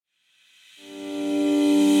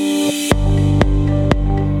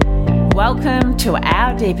Welcome to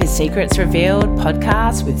Our Deepest Secrets Revealed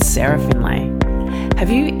podcast with Sarah Finlay. Have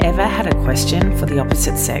you ever had a question for the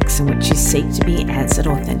opposite sex in which you seek to be answered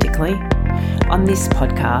authentically? On this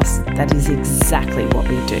podcast, that is exactly what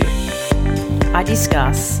we do. I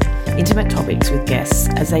discuss intimate topics with guests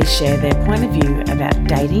as they share their point of view about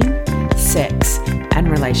dating, sex, and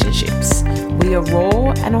relationships. We are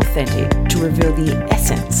raw and authentic to reveal the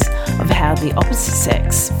essence of how the opposite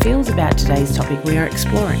sex feels about today's topic we are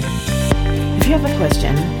exploring. If you have a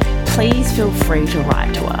question, please feel free to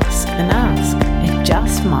write to us and ask. It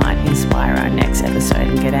just might inspire our next episode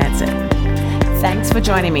and get answered. Thanks for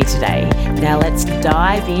joining me today. Now let's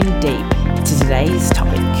dive in deep to today's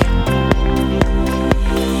topic.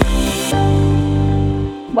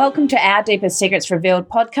 Welcome to Our Deepest Secrets Revealed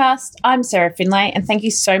podcast. I'm Sarah Finlay, and thank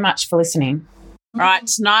you so much for listening. All right,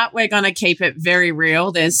 tonight we're going to keep it very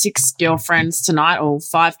real. There's 6 girlfriends tonight, or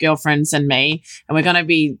 5 girlfriends and me, and we're going to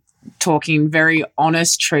be talking very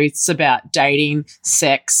honest truths about dating,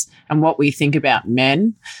 sex, and what we think about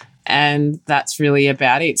men, and that's really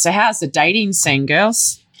about it. So how's the dating scene,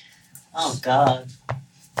 girls? Oh, God.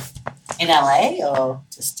 In LA or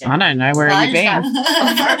just I don't know. Where have you been? I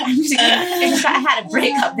had a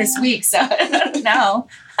breakup this week, so I don't know.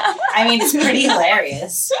 I mean, it's pretty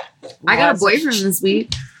hilarious. I got a boyfriend this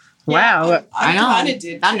week. Wow. I know. Kind of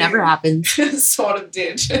did. That never happened. Sort of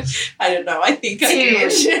did. I don't know. I think I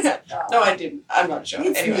did. No, I didn't. I'm not sure.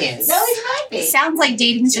 It's Anyway. weird. No, it might be. It sounds like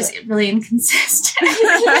dating's just really inconsistent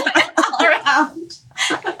all around.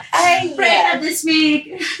 Breakup this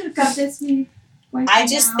week. Got this week. I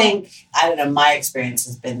just think, I don't know, my experience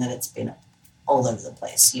has been that it's been all over the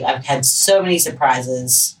place. I've had so many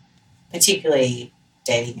surprises, particularly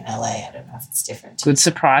dating in LA. I don't know if it's different. Good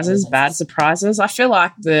surprises, bad surprises. I feel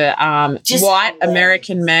like the Just white hilarious.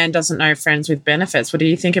 American man doesn't know friends with benefits. What do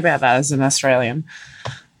you think about that as an Australian?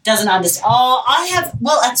 Doesn't understand. Oh, I have,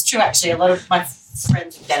 well, that's true actually. A lot of my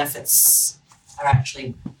friends with benefits are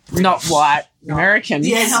actually Not white Americans.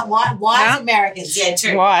 Yeah, not white Yeah. Americans. Yeah,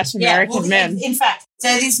 true. White American well, men. In fact,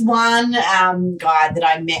 so this one guy that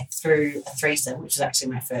I met through a threesome, which is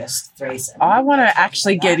actually my first threesome. I want to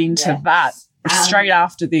actually get into that straight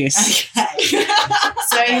after this. Okay.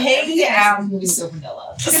 So he,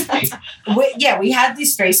 we had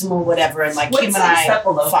this threesome or whatever, and like Kim and I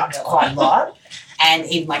fucked quite a lot. And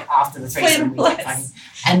even like after the threesome, we kept fucking.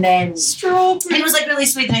 And then he was like really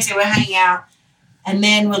sweet. The next day we're hanging out. And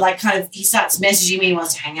then we're like he starts messaging me, he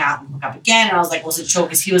wants to hang out and hook up again. And I was like, wasn't sure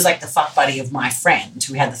because he was like the fuck buddy of my friend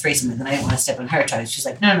who we had the threesome with, and I didn't want to step on her toes. She's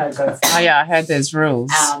like, no, go for it. Oh, yeah, I heard there's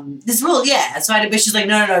rules. This rule, yeah. So I did, but she's like,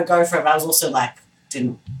 no, go for it. But I was also like,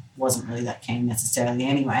 wasn't really that keen necessarily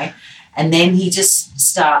anyway. And then he just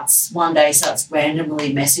starts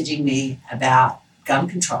randomly messaging me about gun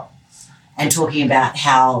control and talking about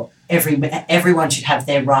how everyone should have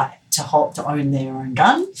their right to own their own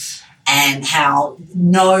gun. And how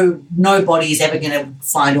nobody is ever going to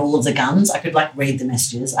find all of the guns. I could read the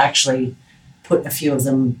messages. I actually put a few of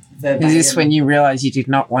them verbatim. Is this when you realise you did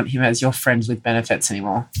not want him as your friends with benefits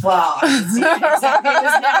anymore? Well, exactly. He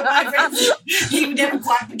was never my friend. He never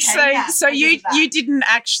quite became that. So you didn't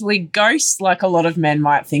actually ghost like a lot of men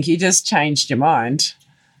might think. You just changed your mind.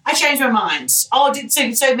 I changed my mind. Oh,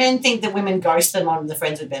 so men think that women ghost them on the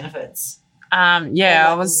friends with benefits? Yeah,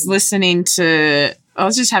 I was I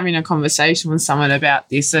was just having a conversation with someone about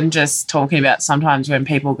this and just talking about sometimes when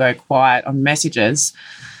people go quiet on messages.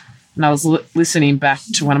 And I was listening back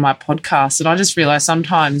to one of my podcasts, and I just realised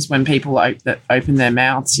sometimes when people open their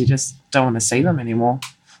mouths, you just don't want to see them anymore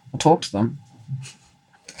or talk to them.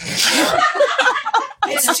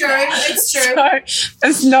 It's true. So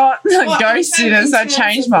it's not ghosting us. I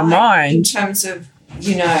changed my mind. In terms of,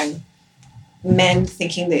 men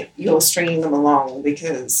thinking that you're stringing them along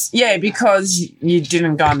because... Yeah, because you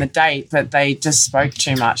didn't go on the date, but they just spoke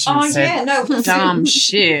too much and said dumb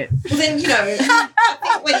shit. Well, then, I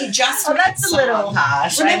think when you just... Oh, that's a little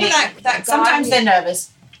harsh. Remember that guy... Sometimes they're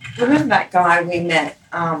nervous. Remember that guy we met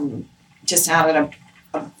just out at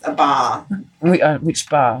a bar? Which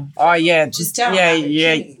bar? Oh, yeah. Just down yeah.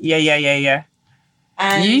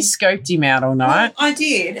 And you scoped him out all night. Well, I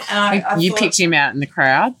did. And I you thought, picked him out in the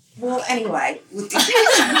crowd. Well, anyway, We've got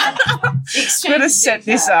to set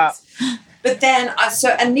this up. But then,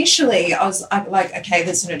 so initially, I was like, okay,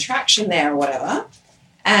 there's an attraction there or whatever.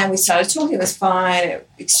 And we started talking, it was fine,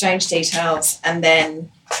 exchanged details. And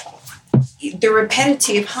then the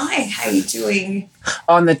repetitive, hi, how you doing?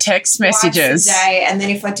 On the text messages. Twice a day. And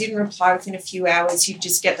then if I didn't reply within a few hours, you'd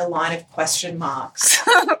just get the line of question marks.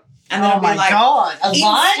 And then Oh I'll be my like, God. A line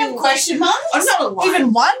of instantly- question marks? Oh, not a line.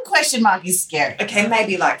 Even one question mark is scary. okay,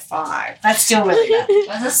 maybe like 5. That's still really bad.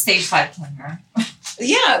 That's a stage 5 clinger.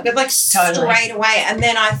 Yeah, but like Totally. straight away. And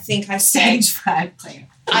then I think I said, Stage 5 clear.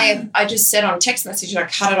 I just said on text message, and I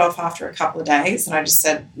cut it off after a couple of days, and I just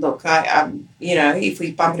said, look, you know, if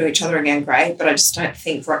we bump into each other again, great, but I just don't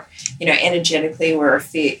think, you know, energetically we're a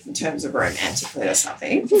fit in terms of romantically or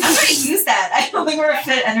something. I'm going to use that. I don't think we're a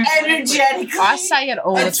fit Energetically. I say it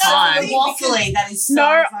all the It's so time. waffly. That is so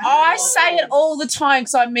No, fucking I waffly. say it all the time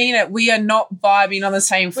because I mean it. We are not vibing on the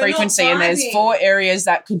same We're not frequency, and there's vibing. 4 areas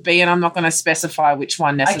that could be, and I'm not going to specify which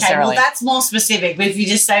one Okay, necessarily. well, that's more specific. But if you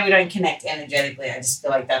just say we don't connect energetically, I just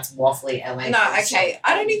feel like that's waffly LA. No, okay.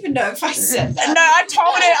 I don't even know if I said that. no,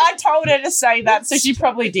 I told her to say that, so she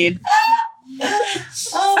probably did.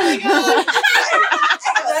 Oh my God.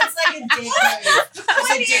 That's like a dick move. That's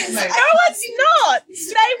a dick move. No, it's not.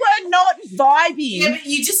 They were not vibing. Yeah, but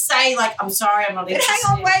you just say, like, I'm sorry, I'm not But interested.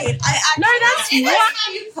 hang on, wait. No, that's It is what.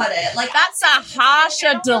 how you put it. Like, That's a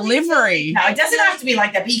harsher delivery. No, it doesn't have to be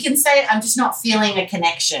like that, but you can say, I'm just not feeling a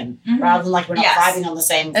connection, rather than like we're not Yes. vibing on the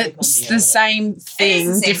same frequency. It's the same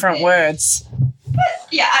thing, same different thing. words.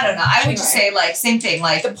 yeah, I don't know. I would just say, like, same thing.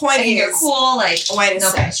 Like, The point saying you're is- cool, like, Wait a no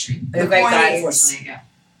sec. chemistry. The Great point guy, is, unfortunately, yeah.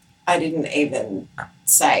 I didn't even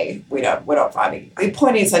say we're not vibing. The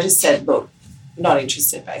point is, I just said, look, not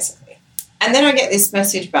interested, basically. And then I get this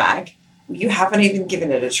message back, you haven't even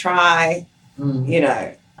given it a try, you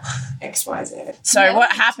know, X, Y, Z. So Yeah,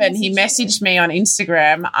 what happened? He messaged me on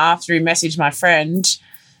Instagram after he messaged my friend.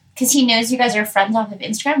 Because he knows you guys are friends off of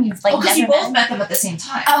Instagram. You've like Because never you both met. met them at the same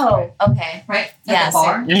time. Oh, okay. Right? At Yeah, the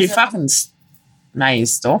bar. He So- fucking may he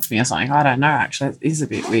stalked me or something. I don't know. Actually, it is a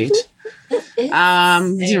bit weird.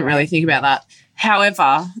 Didn't really think about that.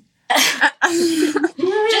 However,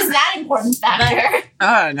 Just that important factor.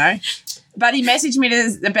 I don't know. But he messaged me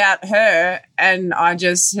about her, and I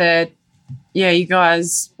just said, yeah, you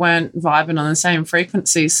guys weren't vibing on the same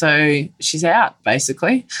frequency, so she's out,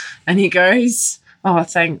 basically. And he goes, oh,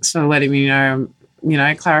 thanks for letting me know,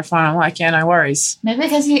 clarifying. I'm like, yeah, no worries. Maybe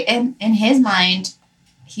because he, in his mind,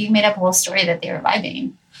 he made up a whole story that they were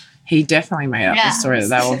vibing. He definitely made up the story that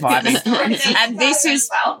they were vibing. And this is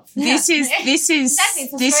Exactly, it's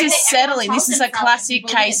a story that everyone settling. tells This is a themselves classic people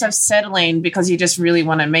case did. of settling because you just really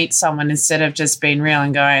want to meet someone instead of just being real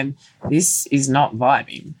and going, this is not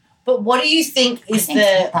vibing. But what do you think is think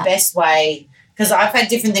the that- best way? Because I've had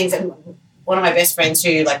different things. And one of my best friends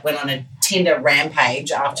who like went on a Tinder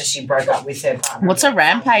rampage after she broke up with her partner. What's a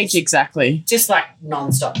rampage exactly? Just like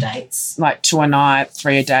non-stop dates. Like 2 a night,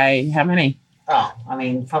 3 a day. How many? Oh, I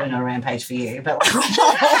mean, probably not a rampage for you, but like,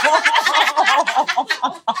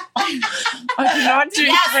 I cannot do 3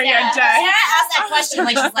 a Sarah day. asked that question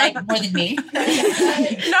like she's like more than me. No,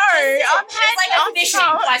 I've had like a fishing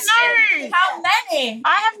question. No, How many?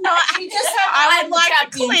 I have not. I would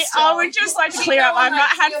like to clear. I would just like to clear up. I've not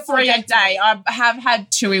had 3 a day. I have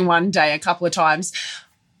had 2 in one day a couple of times,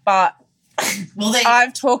 but well, then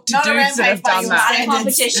I've talked to Not a dudes that have rampage by done your that. standards.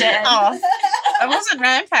 Competition. Oh, it wasn't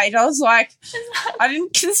rampage. I was like, I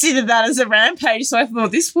didn't consider that as a rampage, so I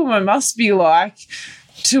thought this woman must be like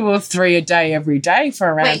 2 or 3 a day every day for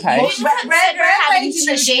a Wait, rampage. you would consider having rampage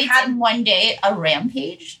 2 is- dates in one day a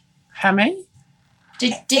rampage? How many?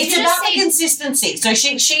 Did it's you about just the say consistency. So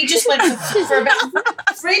she just went for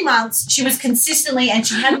about 3 months. She was consistently, and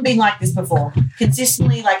she hadn't been like this before,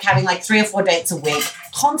 consistently like having like 3 or 4 dates a week,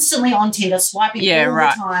 constantly on Tinder, swiping Yeah, all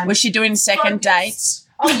right. the time. Was she doing second Focus. dates?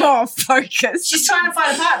 Oh, yeah. Oh, focus. She's trying to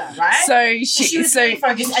find a partner, right? So she she. was So really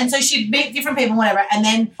focused, and so she'd meet different people, whatever, and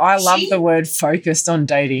then I love she- the word focused on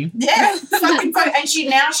dating. Yeah, fucking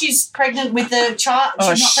and she's pregnant with the child.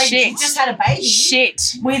 Oh, She's not pregnant. shit. She just had a baby. Shit.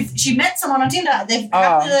 She met someone on Tinder. They've Oh.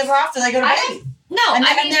 happily ever after they got a baby, No, and, I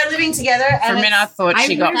and mean, they're living together. For a And minute, I thought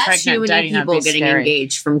she I've got heard pregnant too many dating. That'd people be getting scary.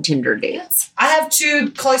 engaged from Tinder dates. I have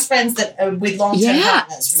 2 close friends that are with long-term Yeah,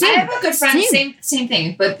 partners. I have a good friend, Same. same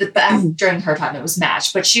thing, but during her time it was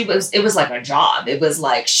matched, but it was like a job. It was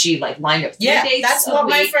like she like lined up 3 Yeah, dates that's a what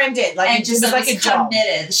my week friend did. Like and it just was like a job.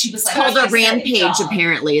 committed. She was It's like, called like a I said, rampage, job.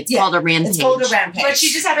 apparently. It's Yeah, called a rampage. It's called a rampage. But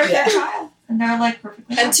she just had her Yeah. fifth child, and they're like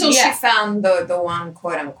perfectly happy. Until Yeah. she found the one,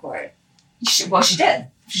 quote unquote. She did.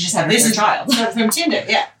 She just had her This fifth is child. from Tinder.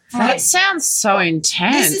 Yeah. That sounds so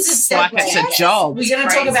intense. This is a like it's a job. We're going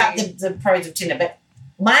to talk about the pros of Tinder, but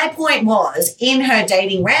my point was in her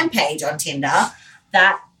dating rampage on Tinder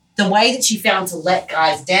that the way that she found to let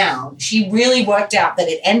guys down, she really worked out that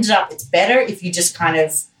it ended up it's better if you just kind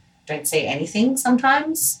of don't see anything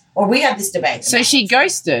sometimes. Or we have this debate. So she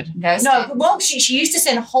ghosted. No, well, she used to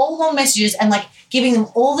send whole long messages and like giving them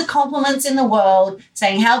all the compliments in the world,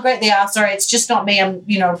 saying how great they are. Sorry, it's just not me. I'm,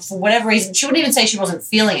 for whatever reason, she wouldn't even say she wasn't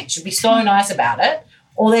feeling it. She'd be so nice about it.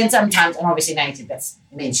 Or then sometimes, and obviously negative, that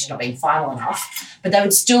means she's not being final enough, but they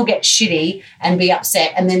would still get shitty and be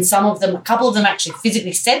upset. And then a couple of them actually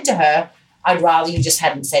physically said to her, I'd rather you just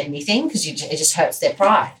hadn't said anything because it just hurts their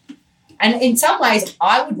pride. And in some ways,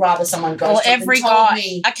 I would rather someone go. Well, every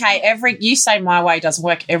guy. You say my way doesn't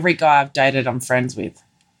work. Every guy I've dated, I'm friends with.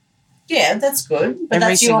 Yeah, that's good. But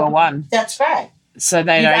every single one. That's great. So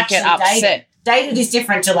they don't get upset. Dated is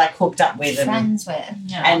different to like hooked up with friends with,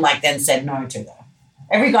 and like then said no to them.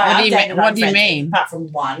 Every guy I've dated, what do you mean? Apart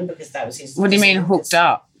from one, because that was his. What do you mean hooked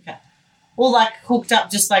up? Okay. Well, like hooked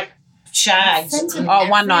up, just like shagged.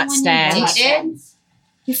 One night stand.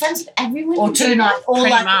 You're friends with everyone? Or 2 nights. Or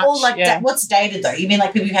Pretty like, much, what's dated though? You mean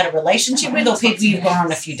like people you had a relationship with or people you've gone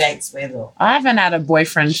on a few dates with? Or? I haven't had a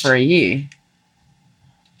boyfriend for a year.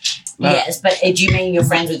 Yes, but do you mean you're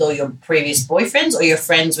friends with all your previous boyfriends or you're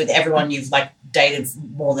friends with everyone you've like dated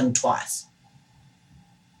more than twice?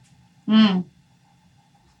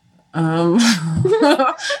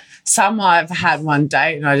 Some I've had one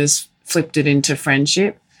date and I just flipped it into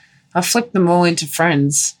friendship. I flipped them all into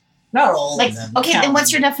friends. Not all of them. Okay, then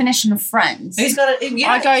what's your definition of friends? Who's got it?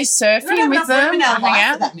 I go surfing with them. I hang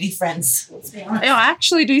out. That many friends. I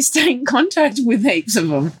actually do stay in contact with heaps of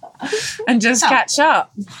them and just catch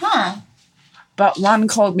up. Huh. But one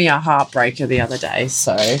called me a heartbreaker the other day,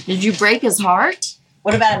 so. Did you break his heart?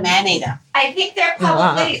 What about a man-eater? I think they're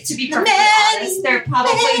probably, to be perfectly honest, they're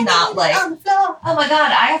probably not like, oh my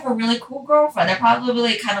God, I have a really cool girlfriend. They're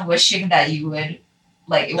probably kind of wishing that you would,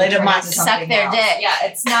 like, later might suck their dick. Yeah,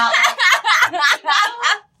 it's not like,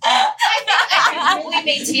 I can really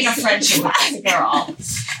maintain a friendship with this girl.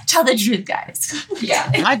 Tell the truth, guys.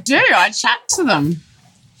 Yeah. I do. I chat to them.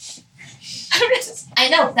 I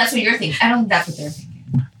know. That's what you're thinking. I don't think that's what they're thinking.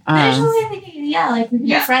 They're totally thinking, we could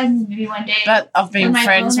be friends maybe one day. But I've been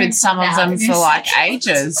friends with some of them for like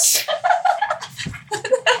ages.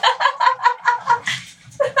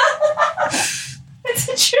 It's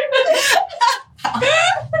the truth.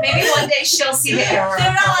 Maybe one day she'll see the error.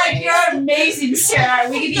 They're not like, you're amazing, Sarah.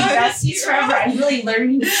 We could be besties forever. I'm really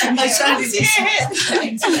learning from you. What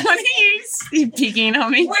are you picking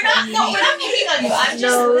on me? We're not picking on you. I'm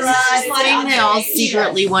just saying they all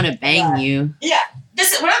secretly want to bang you. Yeah.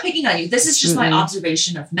 We're not picking on you. This is just my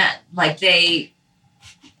observation of men. Like, they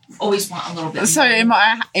always want a little bit So more. am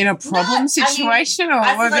I in a problem situation or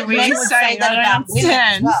what are we saying? I don't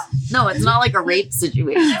understand. No, it's not like a rape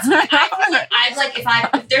situation. I like if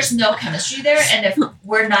there's no chemistry there and if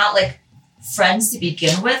we're not like friends to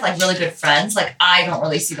begin with, like really good friends, like I don't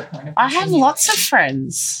really see the point of I have lots of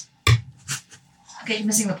friends. Okay, you're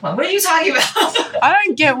missing the point. What are you talking about? I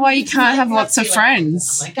don't get why you can't have lots of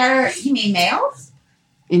friends. You mean males?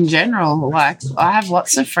 In general, like I have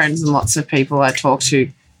lots of friends and lots of people I talk to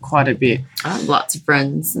quite a bit. I have lots of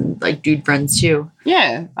friends and like dude friends too.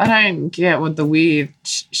 Yeah, I don't get what the weird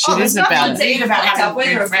shit is about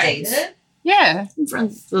it. Yeah, I'm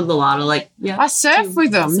friends with a lot of I surf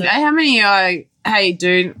with them. How many hey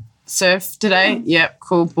dude, surf today? Yep,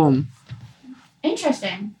 cool, boom.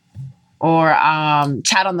 Interesting. Or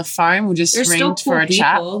chat on the phone. We'll just ring for a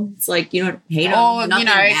chat. It's like you don't hate them. Or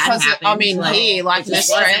because here, like in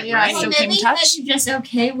Australia, I still keep in touch. That you're just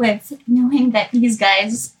okay with knowing that these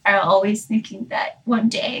guys are always thinking that one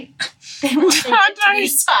day they will be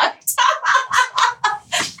sucked.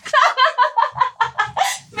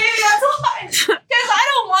 Maybe that's why. Because I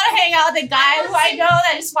don't want to hang out with a guy who I know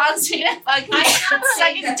that just wants me to fucking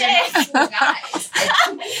suck his dick.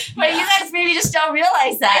 But you guys maybe just don't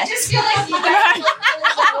realize that. I just feel like you guys know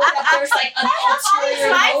that there's like an ulterior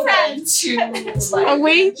motive to. Are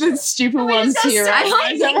we the stupid ones here? I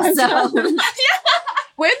don't think so.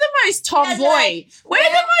 We're the most tomboy. We're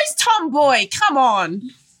the most tomboy. Come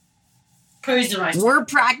on. We're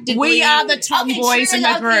practically. We are the tomboys in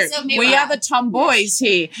the group. We are the tomboys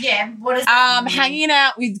here. Yeah. What is that mean? Hanging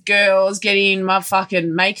out with girls, getting my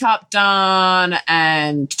fucking makeup done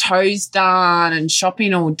and toes done and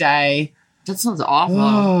shopping all day. That sounds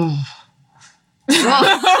awful. Really?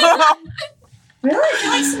 I feel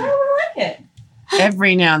like someone would like it.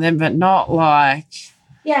 Every now and then, but not like.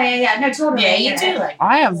 Yeah. No, totally. Yeah, you do like.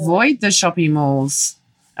 I avoid the shopping malls.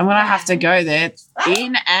 And when I have to go there,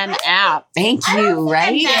 in and out. Thank you,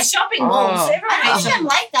 right? Yeah, shopping malls. Oh. Everyone I knows think I'm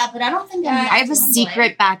like that, but I don't think I'm. I have a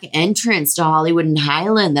secret back entrance to Hollywood and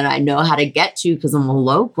Highland that I know how to get to because I'm a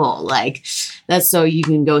local. Like, that's so you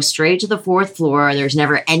can go straight to the 4th floor. There's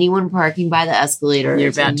never anyone parking by the escalator. You're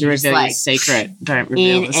about to reveal your secret. Don't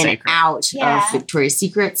reveal in the and secret. out Yeah. of Victoria's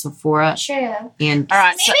Secret, Sephora, True. and All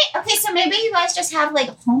right, so Maybe you guys just have like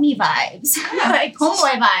homey vibes, like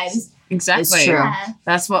homeboy vibes. exactly. It's true. Yeah.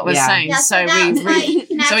 That's what we're Yeah. saying. Yeah, so that's we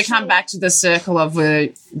like so we come back to the circle of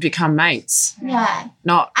we become mates, Yeah.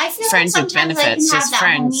 not I feel friends like with sometimes benefits, I can just have that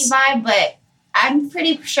friends. homey vibe, but I'm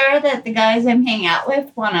pretty sure that the guys I'm hanging out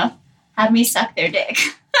with want to have me suck their dick.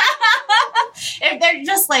 If they're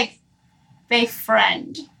just like they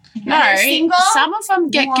friend. No, They're single. some of them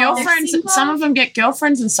get Well, they're girlfriends. single. Some of them get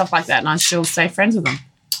girlfriends and stuff like that, and I still stay friends with them.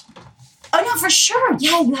 Oh no, for sure.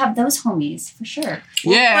 Yeah, you have those homies for sure.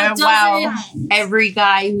 Yeah, But well, doesn't every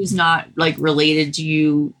guy who's not like related to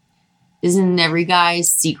you, isn't every guy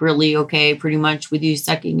secretly okay pretty much with you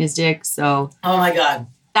sucking his dick? So Oh my god.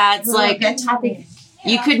 that's like good topic.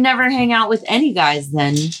 you could never hang out with any guys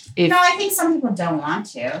then. If No, I think some people don't want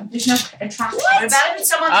to. There's no attraction. What about if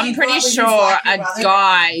someone I'm pretty sure a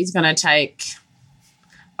guy is going to take.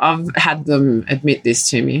 I've had them admit this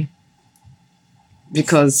to me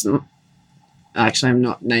because. Actually, I'm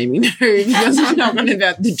not naming who because I'm not going to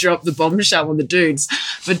about to drop the bombshell on the dudes.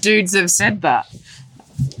 But dudes have said that.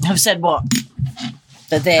 Have said what?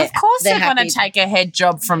 That they're Of course, they're they're going happy. to take a head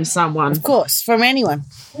job from someone. Of course, from anyone,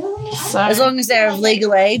 So, as long as they're of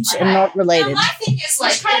legal age and not related. My thing is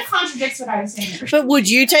Which like, kind of contradicts what I was saying. But would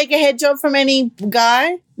you take a head job from any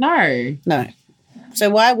guy? no. No. So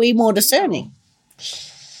why are we more discerning?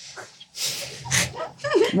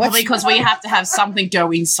 Well, because we have to have something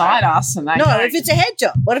go inside us, and they No, don't. if it's a head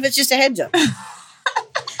job. What if it's just a head job?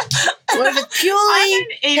 What if it's purely I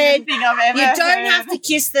don't even head? think I've ever You don't heard- have to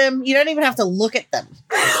kiss them. You don't even have to look at them.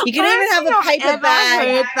 You can I even have don't a think paper I've bag.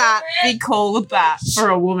 ever heard that be called that for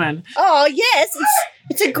a woman. Oh yes,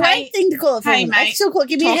 it's a great Hey- thing to call it for hey, women. I mate, still call it.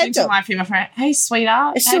 Give me a Talking head to job. my female friend, hey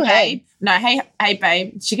sweetheart, It's still hey babe. No, hey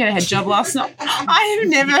babe, did you get a head job last night? I have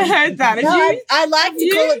never heard that. Have No, you? I like to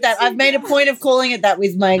you call it that. I've made a point of calling it that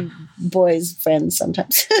with my boys' friends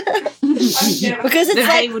sometimes. Because it's That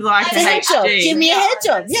like, he would like it's a a head job. HG. Give me a head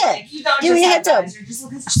job. Yeah. You don't Give me just a have head job. guys, you're just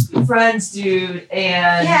looking to be friends, dude,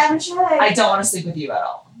 and Yeah, I'm sure. I don't want to sleep with you at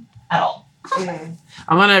all. At all.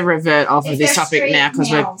 I'm going to revert off If of this they're topic straight now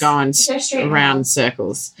because we're males. going If they're straight around males.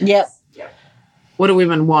 circles. Yep. What do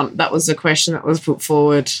women want? That was the question that was put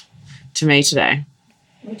forward to me today.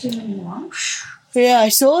 What do you want? Yeah, I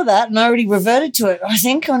saw that and I already reverted to it, I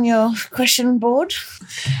think, on your question board.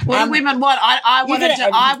 What do women want? I want you're gonna-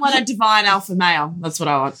 I want a divine alpha male. That's what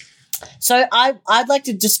I want. So I'd like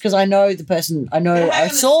to, just because I know the person, I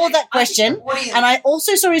saw that question, What do you and I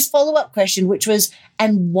also saw his follow-up question, which was,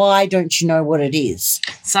 and why don't you know what it is?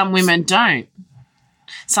 Some women don't.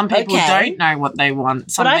 Some people Okay. don't know what they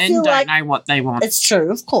want. Some But I men feel don't like know what they want. It's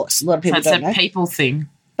true, of course. A lot of people That's don't a know. people thing.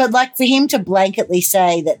 But like for him to blanketly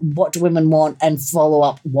say that what do women want and follow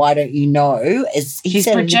up, why don't you know, is he He's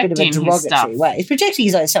said it in a bit of a projecting his derogatory stuff. way. He's projecting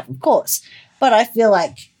his own stuff, of course. But I feel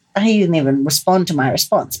like he didn't even respond to my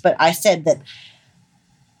response. But I said that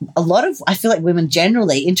I feel like women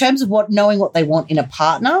generally, in terms of knowing what they want in a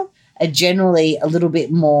partner, are generally a little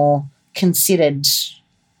bit more considered.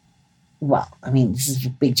 Well, I mean, this is a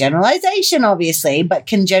big generalization, obviously, but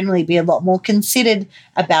can generally be a lot more considered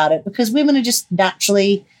about it because women are just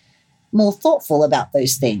naturally more thoughtful about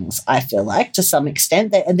those things, I feel like, to some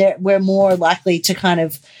extent. We're more likely to kind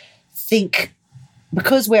of think,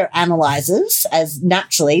 because we're analyzers, as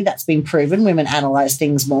naturally that's been proven, women analyze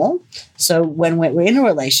things more. So when we're in a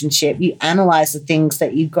relationship, you analyze the things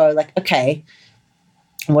that you go like, okay,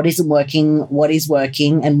 what isn't working, what is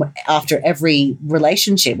working. And after every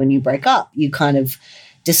relationship, when you break up, you kind of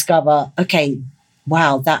discover, okay,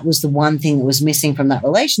 wow, that was the one thing that was missing from that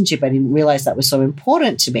relationship. I didn't realize that was so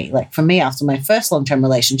important to me. Like for me, after my first long-term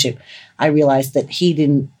relationship, I realized that he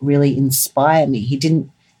didn't really inspire me. He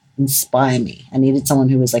didn't inspire me. I needed someone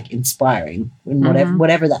who was like inspiring in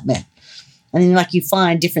whatever that meant. And then like you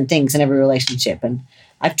find different things in every relationship. And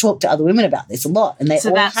I've talked to other women about this a lot, and they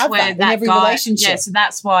all have that in every relationship. Yeah, so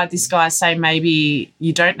that's why this guy say maybe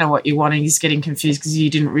you don't know what you want and he's getting confused because you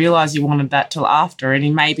didn't realise you wanted that till after. And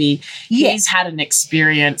he's had an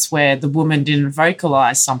experience where the woman didn't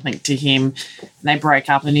vocalise something to him and they broke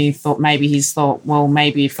up and he's thought, well,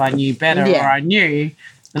 maybe if I knew better or I knew,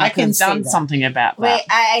 then I could have done something about that. Wait,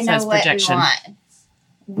 I So know it's what projection. we want.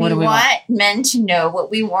 What do We we want men to know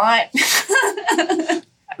what we want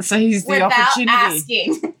So he's the without opportunity.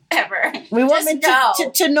 asking. ever. We want Just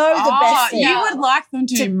them to know the best thing. You would like them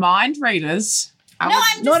to be mind readers. No, I'm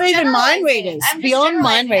just Not even mind generalizing. readers. I'm just Beyond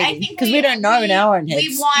mind generalizing. I reading. think Because we don't know in our own heads.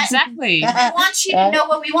 We want, Exactly. we want you to know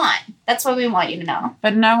what we want. That's what we want you to know.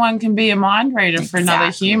 But no one can be a mind reader for another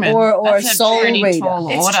Exactly. human. Or That's a soul pretty reader. tall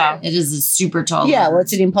It's order. It is a super tall. Yeah, order. well,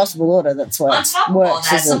 it's an impossible order. That's why On top it of all works.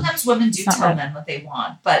 that, isn't it? sometimes women do tell men what they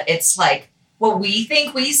want, but it's like what we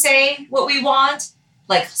think we say what we want,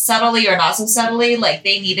 like subtly or not so subtly, like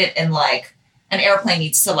they need it in like an airplane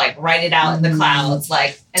needs to like write it out in the clouds,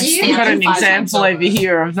 like. And Do you- stamp You've got it an 5 times example over. over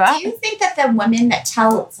here of that. Do you think that the women that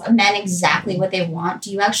tell men exactly what they want,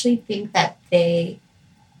 do you actually think that they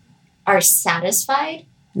are satisfied?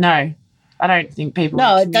 No, I don't think people No,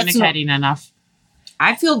 are that's not- communicating enough.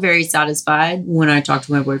 I feel very satisfied when I talk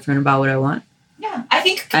to my boyfriend about what I want. Yeah, I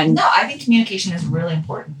think And- I think communication is really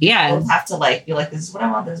important. Yeah. Both have to like be like, this is what I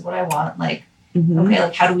want, this is what I want. Like, Mhm. okay,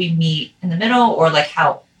 like how do we meet in the middle, or like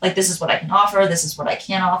how like this is what I can offer, this is what I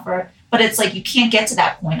can't offer. But it's like you can't get to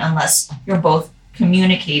that point unless you're both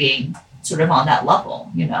communicating sort of on that level,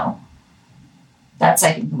 you know. That's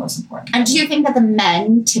I think the most important. And do you think that the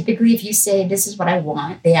men typically, if you say this is what I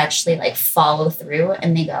want, they actually like follow through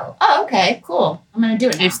and they go, oh, okay, cool, I'm gonna do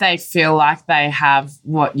it now. If they feel like they have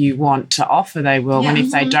what you want to offer, they will. And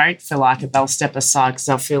if they don't feel like it, they'll step aside because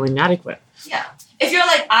they'll feel inadequate. Yeah. If you're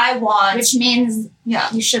like, I want Which means yeah.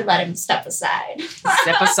 you should let him step aside.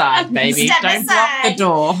 Step aside, baby. Step Don't block the aside.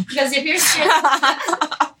 door. Because if you're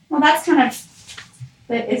well, that's kind of,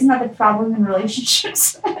 but isn't that the problem in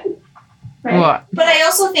relationships? Right? What? But I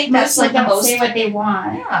also think that's Most like the don't most say what they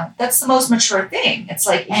want, yeah, that's the most mature thing. It's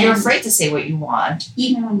like if you're And- afraid to say what you want.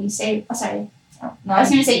 even when you say, oh, sorry. No, I was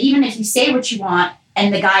going to say, even if you say what you want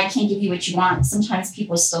and the guy can't give you what you want, sometimes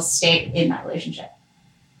people still stay in that relationship.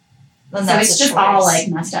 then So that's it's a just all choice. like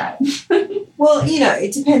messed up. Well, you know,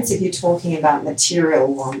 it depends if you're talking about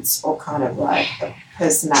material wants or kind of like a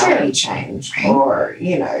personality change or,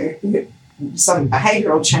 you know, some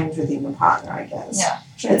behavioural change within your partner, I guess. Yeah.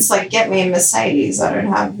 It's like, get me a Mercedes. I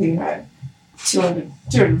don't have, you know,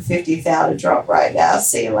 250,000 to drop right now.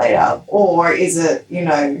 See you later. Or is it, you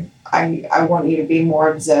know, I want you to be more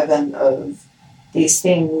observant of these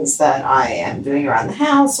things that I am doing around the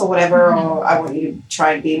house or whatever, or I want you to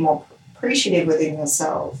try and be more appreciative within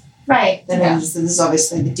yourself. Right. Then Yeah. there's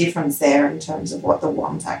obviously the difference there in terms of what the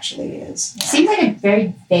want actually is. Seems like a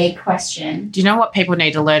very vague question. Do you know what people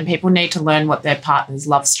need to learn? People need to learn what their partner's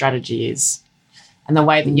love strategy is. And the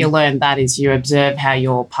way that you learn that is you observe how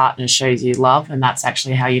your partner shows you love, and that's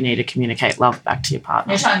actually how you need to communicate love back to your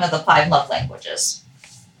partner. You're talking about the 5 love languages.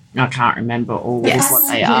 I can't remember all Yes. of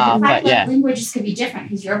what they are, but yeah. Languages could be different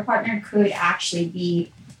because your partner could actually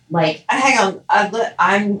be like, Hang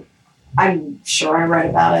on, I'm sure I read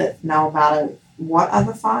about it, know about it. What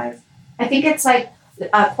other 5? I think it's like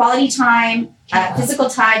quality time, physical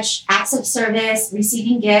touch, acts of service,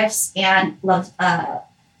 receiving gifts, and love.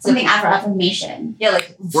 Something after affirmation. Yeah,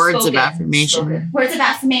 like Words of spoken- affirmation. spoken. Words of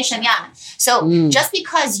affirmation, yeah. So just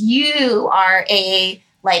because you are a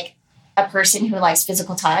person who likes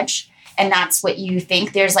physical touch and that's what you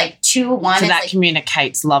think, there's like 2, 1 So is that like,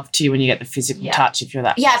 communicates love to you when you get the physical Yeah. touch if you're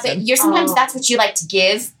that yeah, person. but you're sometimes Oh. that's what you like to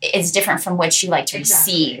give is different from what you like to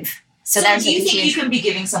Exactly. receive. So So there's do a you think confusion. you can be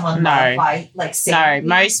giving someone No. love by like saying No, things,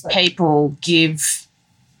 most but- people give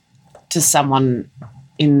to someone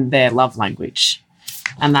in their love language.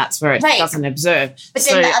 And that's where it Right. doesn't observe. But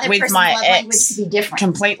so then the other with person's my love language ex, could be different.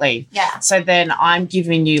 completely. Yeah. So then I'm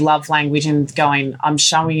giving you love language and going, I'm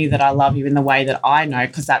showing you that I love you in the way that I know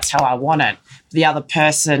because that's how I want it. The other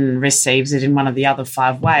person receives it in one of the other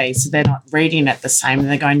 5 ways. So they're not reading it the same. And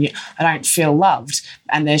they're going, I don't feel loved.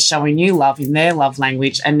 And they're showing you love in their love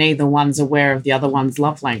language and neither one's aware of the other one's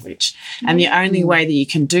love language. And the only way that you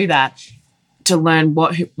can do that to learn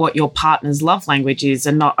what your partner's love language is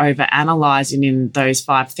and not over analyzing in those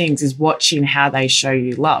 5 things is watching how they show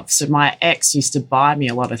you love. So my ex used to buy me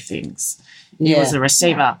a lot of things. He was a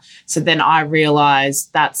receiver. So then I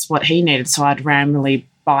realized that's what he needed. So I'd randomly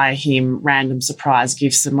buy him random surprise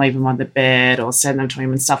gifts and leave them on the bed or send them to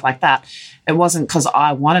him and stuff like that. It wasn't because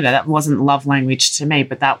I wanted it. That wasn't love language to me,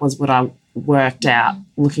 but that was what I worked out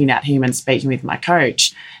looking at him and speaking with my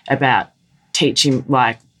coach about teaching,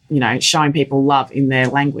 like, you know, showing people love in their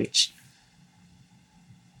language,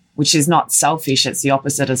 which is not selfish. It's the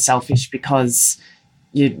opposite of selfish because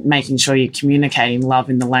you're making sure you're communicating love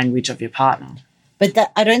in the language of your partner. But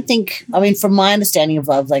that I don't think, I mean, from my understanding of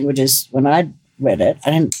love languages, when I read it,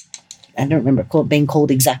 I didn't I don't remember being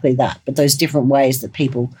called exactly that, but those different ways that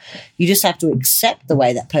you just have to accept the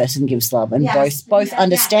way that person gives love and both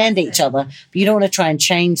understand each other. But you don't want to try and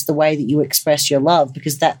change the way that you express your love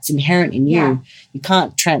because that's inherent in you. Yeah. You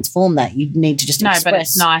can't transform that. You need to just express. But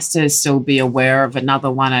it's nice to still be aware of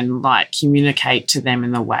another one and like communicate to them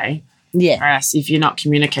in the way. Yeah. Or else if you're not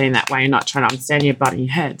communicating that way, you're not trying to understand, you're butting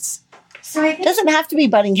heads. So I It think doesn't have to be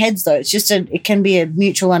butting heads though. It's just it can be a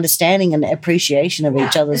mutual understanding and appreciation of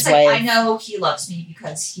each other's it's like, way. I know he loves me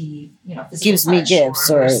because he, physically Gives me touch gifts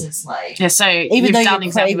or or- versus like Yeah, so Even though you've done you're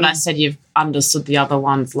exactly what I craving- said. You've understood the other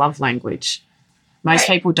one's love language. Most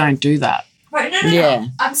Right. people don't do that. right. No. Yeah.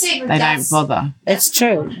 I'm saying They don't that's- bother. It's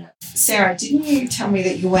true. Sarah, didn't you tell me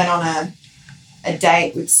that you went on a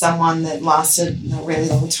date with someone that lasted a really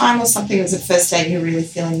long time or something? It was the first date, you were really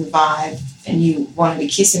feeling the vibe and you wanted to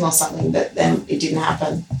kiss him or something, but then it didn't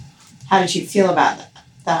happen. How did you feel about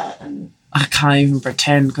that? And I can't even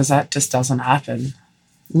pretend because that just doesn't happen.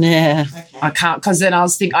 Yeah. okay. I can't, because then I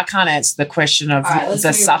was thinking, I can't answer the question of All right, let's the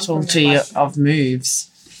move on from the subtlety question. of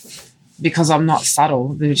moves because I'm not subtle,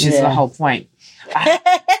 which is the Yeah. whole point.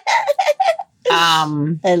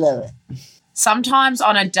 I love it. Sometimes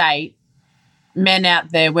on a date, men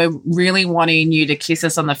out there, we're really wanting you to kiss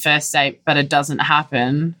us on the first date, but it doesn't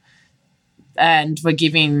happen. And we're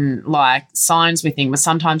giving like signs we think, but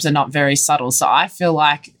sometimes they're not very subtle. So I feel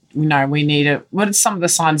like, we need to, what are some of the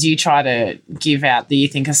signs you try to give out that you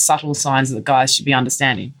think are subtle signs that the guys should be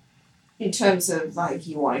understanding? In terms of like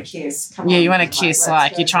you want to kiss, come Yeah, on, you want to like, kiss, let's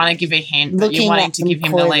like go. you're trying to give a hint, but Looking you're wanting at to them give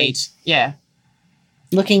him the coyly. lead. Yeah.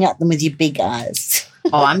 Looking at them with your big eyes.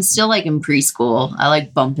 Oh, I'm still like in preschool. I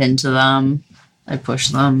like bump into them. I push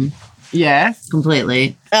them Yeah.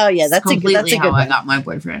 completely. Oh yeah, that's completely a good how I one. got my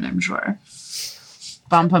boyfriend, I'm sure.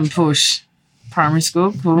 Bump and push. Primary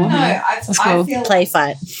school. Cool. No, I That's cool. feel Play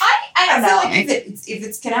fight. I don't I feel know. like if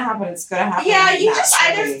it's gonna happen, it's gonna happen. Yeah, you just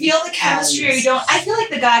either naturally. feel the chemistry or you And- don't. I feel like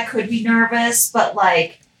the guy could be nervous, but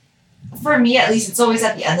like for me at least, it's always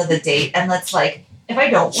at the end of the date, and that's like if I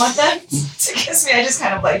don't want them to kiss me, I just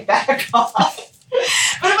kind of like back off.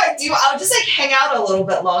 But if I do, I'll just like hang out a little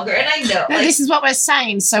bit longer, and I know No, like, this is what we're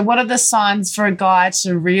saying. So, what are the signs for a guy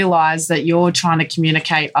to realize that you're trying to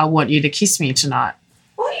communicate, I want you to kiss me tonight?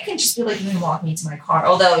 well, you can just be like, you can walk me to my car,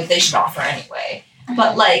 although they should offer anyway.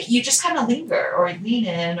 But like, you just kind of linger or lean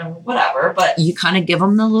in or whatever. But You kind of give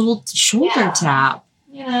them the little shoulder Yeah. tap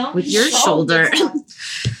you know, with your shoulder.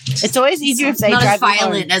 It's always easier if they Not as drive you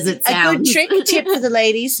home. violent as it A good sounds. trick tip for the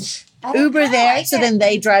ladies. I don't Uber know, there, I so get- then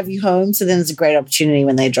they drive you home. So then there's a great opportunity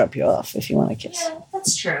when they drop you off if you want to kiss. Yeah,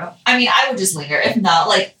 that's true. I mean, I would just linger. If not,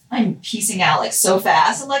 like I'm piecing out like so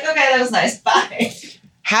fast. I'm like, okay, that was nice. Bye.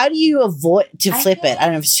 How do you avoid to I flip it? think- I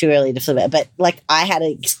don't know if it's too early to flip it, but like I had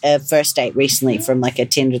a first date recently from like a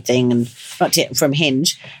Tinder thing and from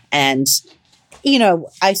Hinge, and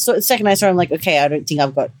I saw the second I saw him, like, okay, I don't think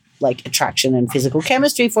I've got like attraction and physical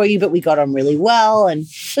chemistry for you, but we got on really well, and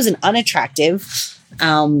it wasn't unattractive.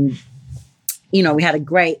 We had a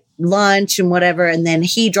great lunch and whatever, and then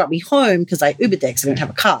he dropped me home because I Ubered there because I don't have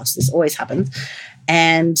a car, so this always happens,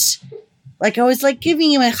 and. Like I was like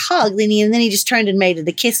giving him a hug, and then he just turned and made it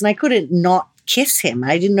a kiss, and I couldn't not kiss him.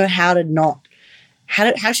 I didn't know how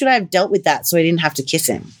should I have dealt with that so I didn't have to kiss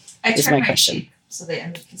him? I Is turned my my question. cheek, so they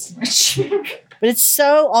ended up kissing my cheek. But it's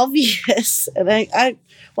so obvious, and I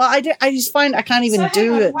just find I can't even So do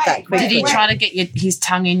hang on, it that wait, quickly. Did he Wait. try to get his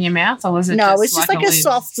tongue in your mouth, or was it No, just it's just like a lid?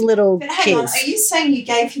 soft little But hang on, kiss. are you saying you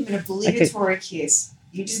gave him an obligatory kiss?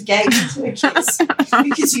 You just gave him a kiss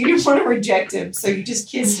because you didn't want to reject him, so you just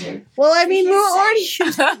kissed him. Well, I mean, we're already.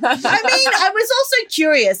 I I was also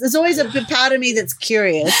curious. There's always a part of me that's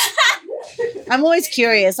curious. I'm always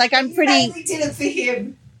curious. Like I'm You pretty. mainly did it for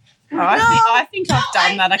him. I think I've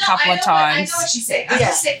done that a couple of I times. know what she's saying. I'm Yeah.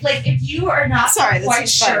 just saying, like, if you are not Sorry, that's quite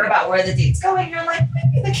just sure funny. about where the date's going, you're like,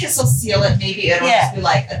 maybe the kiss will seal it. Maybe it'll Yeah. just be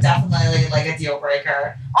like definitely like a deal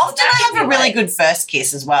breaker. Often That I could have a be really like- good first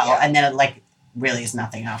kiss as well, Yeah. and then it like really is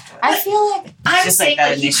nothing afterwards. I feel like I'm just like saying that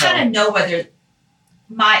like you initial- kind of know whether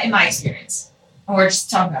in my experience, and we're just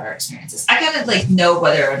talking about our experiences. I kind of like know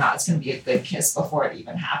whether or not it's going to be a good kiss before it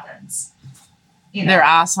even happens. You know? There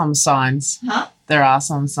are some signs. Huh? There are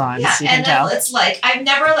some signs. Yeah, You can and then tell. it's like I've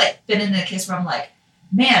never like been in a kiss where I'm like,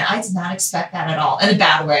 man, I did not expect that at all in a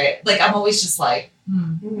bad way. Like I'm always just like,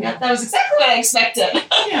 yeah, that was exactly what I expected.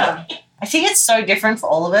 Yeah. I think it's so different for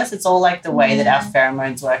all of us. It's all like the way that our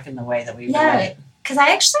pheromones work and the way that we relate. because I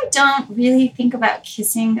actually don't really think about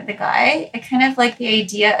kissing the guy. I kind of like the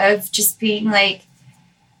idea of just being like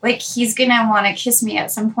he's gonna want to kiss me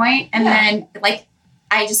at some point, and Yeah. then like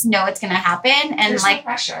I just know it's gonna happen, and There's like no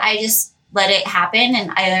pressure. I just let it happen,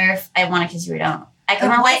 and either if I want to kiss you or don't. I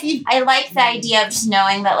kind of I like the idea of just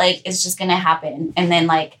knowing that like it's just gonna happen, and then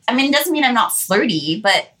like I mean, it doesn't mean I'm not flirty,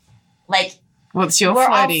 but like What's your we're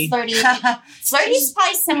flirty? all flirty. Flirty is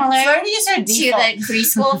probably similar Flirty is her to default. the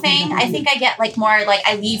preschool thing. I think I get like more like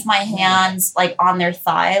I leave my hands like on their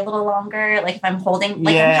thigh a little longer. Like if I'm holding,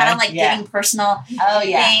 like I'm kind of like Yeah. giving personal Oh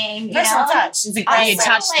yeah. thing. You Personal know? touch is a Oh, great you Also,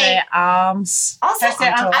 touch like- their arms. Also, Touch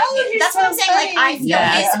their arm. I, that's what I'm saying. Like I feel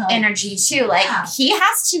Yeah. his energy too. Like Yeah. he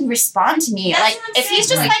has to respond to me. That's like what I'm if he's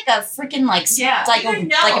just saying. like a freaking like Yeah. like You a, don't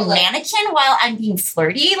know, like a like- mannequin while I'm being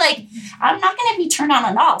flirty, like I'm not gonna be turned on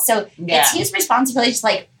at all. So Yeah. it's his responsibility to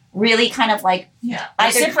like really kind of like Yeah.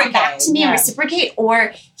 either come back to me and Reciprocate, reciprocate,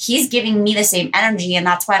 or he's giving me the same energy, and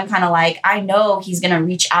that's why I'm kind of like I know he's gonna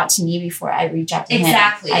reach out to me before I reach out to him.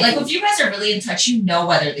 Exactly. I Like think. if you guys are really in touch, you know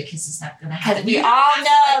whether the kiss is not gonna Because happen. we You all have to,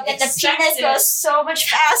 know like, that the expect penis it. goes so much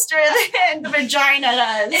faster than the vagina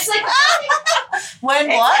does. It's like When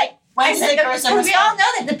It's what? like- When I does said it go so because much we all know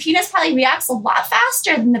that the penis probably reacts a lot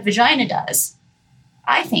faster than the vagina does.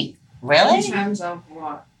 I think. Really? In terms of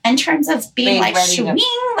what? In terms of being like ready to- swing,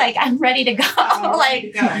 like I'm ready to go.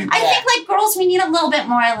 like go. I think like girls we need a little bit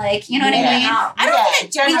more like, you know what I Yeah. mean? I don't Yeah,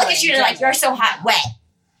 think that we look at you generally. like you're so hot wet.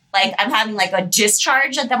 Like I'm having like a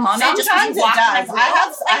discharge at the moment. just 'cause Sometimes you it walk in does. a I have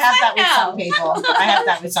room. that with no. some people. I have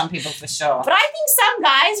that with some people for sure. But I think some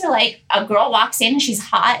guys are like, a girl walks in and she's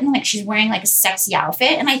hot and like she's wearing like a sexy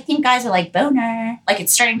outfit, and I think guys are like boner, like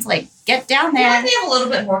it's starting to like get down I feel there. like they have a little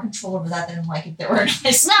bit more control over that than like if they were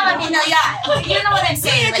nice. No, I mean, no, yeah, you know what I'm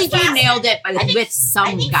saying. I Like, think you faster- nailed it I think- with some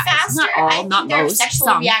I think guys. faster. Not I all, think not their most. sexual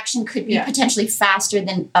Some. reaction could be Yeah. potentially faster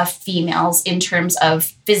than a female's in terms of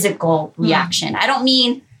physical reaction. I don't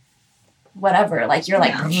mean whatever. Like you're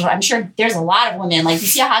like, I'm sure there's a lot of women like you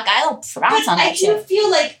see a hot guy, they'll pronounce on I that do shit. feel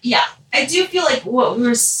like, I do feel like what we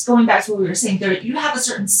were going back to what we were saying there. You have a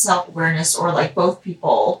certain self awareness, or like both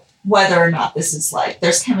people, whether or not this is like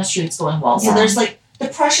there's chemistry that's going well. So Yeah. there's like the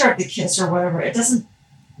pressure of the kiss or whatever. It doesn't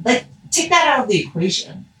like take that out of the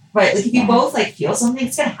equation, right? Like if you Yeah. both like feel something,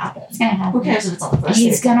 it's gonna happen. It's gonna happen. Who cares if it's on the first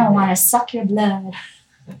He's date? gonna want to suck your blood.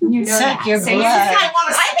 You know Suck that. your So you're blood. just kinda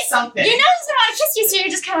wanna I suck think something. You know he's gonna want to kiss you, so you're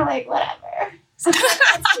just kind of like, whatever. So that's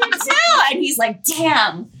cute too. And he's like,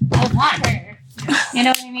 damn, I want her. You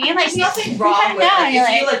know what I mean? Like, There's nothing you wrong kinda with know, like, you're if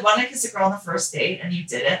you like, like want to kiss a girl on the first date and you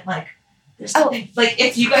didn't, like there's Oh. something like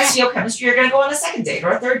if you guys feel chemistry, you're gonna go on a second date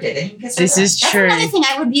or a third date, then you can kiss her This then. is that's true. another thing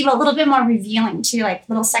I would be a little bit more revealing too, like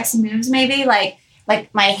little sexy moves maybe, like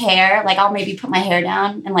my hair, like I'll maybe put my hair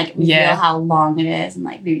down and like reveal Yeah. how long it is and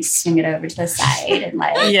like maybe swing it over to the side and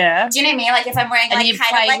like. Yeah. Do you know what I mean? Like if I'm wearing And like you kind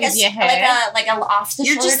play of like with a your hair. like a off the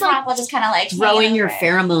You're shoulder just, like, top, I'll just kind of like Throwing hang your over it.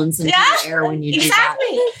 pheromones into Yeah, the air when you do that.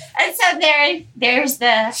 exactly. And so there's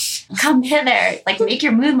the come hither, like make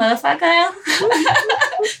your move, motherfucker.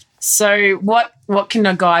 So what can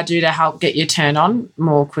a guy do to help get you turned on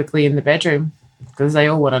more quickly in the bedroom? Because they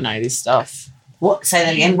all want to know this stuff. What? Say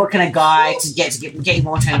that again. What can a guy to get you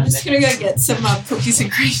more turned I'm on? just gonna go get some cookies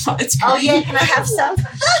and cream. It's Oh yeah, can I have some?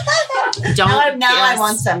 Don't. No, I yes.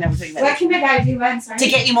 want some. Never think about What it. can a guy do? I'm sorry. To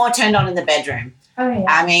get you more turned on in the bedroom. Oh yeah.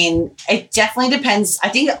 I mean, it definitely depends. I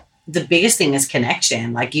think the biggest thing is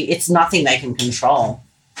connection. Like, it's nothing they can control.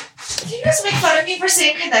 Did you guys make fun of me for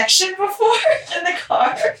saying connection before in the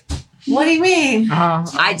car? What do you mean?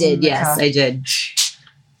 I did. Yes, I did.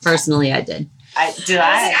 Personally, I did. I was like,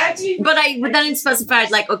 I do. But then it specified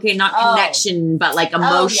like, okay, not Oh. connection, but like yeah.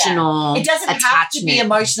 emotional. It doesn't attachment. have to be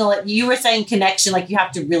emotional. You were saying connection, like you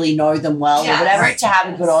have to really know them well Yes. or whatever to have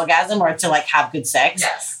a good Yes. orgasm or to like have good sex.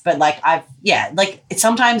 Yes. But like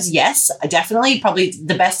sometimes yes, definitely probably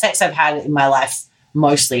the best sex I've had in my life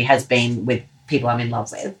mostly has been with people I'm in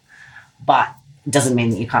love with. But it doesn't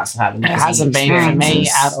mean that you can't still have It amazing hasn't been for me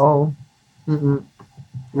experiences. at all.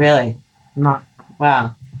 Really? Not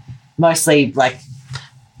Wow. Mostly like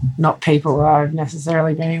people I've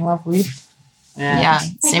necessarily been in love with. Yeah,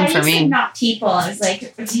 same for me. Not people. I was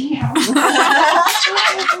like, damn.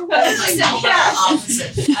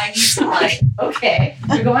 Opposite. I need to like Okay,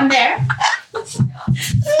 we're going there.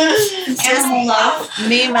 Animal love.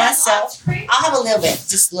 Me, myself. Cream. I'll have a little bit.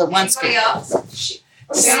 Just a little one Anybody scoop. else?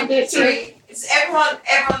 We're gonna do it too. Three. It's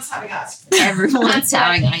everyone's having ice cream. Everyone's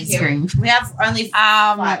having Thank ice you. cream. We have only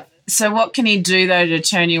five. So what can he do though to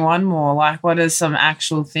turn you on more? Like what are some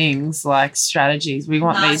actual things, like strategies? We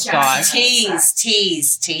want Not these guys. Teasing. I like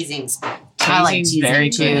Teasing's teasing very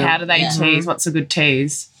too. good. How do they Yeah. tease? What's a good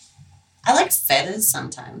tease? I like feathers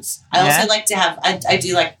sometimes. I Yeah. also like to have. I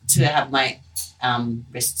do like to have my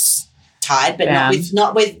wrists tied, but Bound.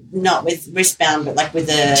 not with wristband, but like with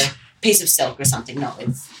a piece of silk or something. Not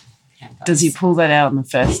with handcuffs. Does he pull that out on the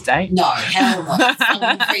first date? No, hell no. It's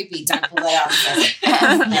fucking creepy. Don't pull that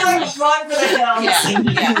out. Run for the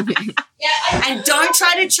hills. Yeah. And don't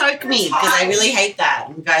try to choke me because I really hate that.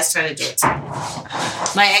 And guys try to do it to me.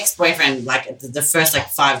 My ex-boyfriend, like the first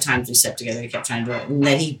 5 times we slept together, he kept trying to do it, and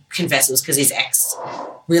then he confessed it was because his ex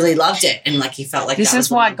really loved it, and he felt like this that is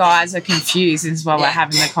was why the guys are confused. This is why we're Yeah.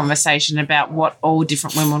 having the conversation about what all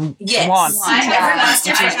different women Yes. want. Everyone's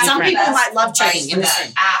different. Which is Some different. people might love choking. In this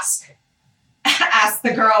room. Ask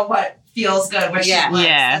the girl what feels good, what Yeah. she wants.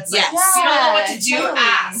 Yeah. That's Yes. you don't know what to do, Totally.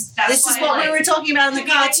 ask. That's This is why, what we were talking about in the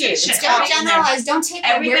car too. communication. It's Don't about- generalize. Don't take what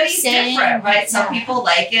we're Everybody's saying. different, right? Some Yeah. people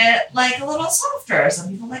like it a little softer. Some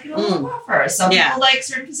people like it a little rougher. Some Yeah. people like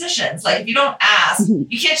certain positions. If you don't ask,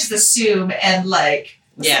 you can't just assume and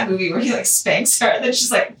what's Yeah. the movie where he spanks her and then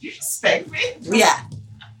she's like, "You just spanked me." Yeah.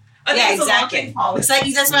 I think Yeah, it's a long exactly. thing, Paul. It's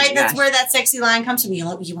that's right. That's Yeah. where that sexy line comes from. You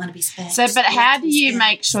want to be spanked. So, but how do you Spanked.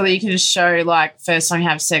 make sure that you can show, first time you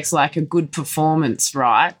have sex, a good performance,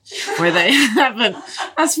 right? Where they haven't.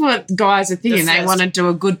 That's what guys are thinking. They first- want to do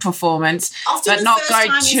a good performance, Often but the not first go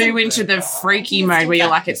time too isn't into good. the freaky mode where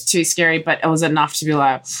you're it's too scary, but it was enough to be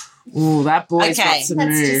ooh, that boy's Okay. got some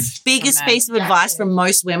That's move. just Biggest From that. piece of advice from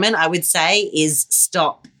most women, I would say, is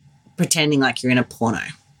stop pretending like you're in a porno.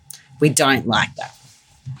 We don't like that.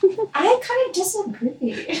 I kind of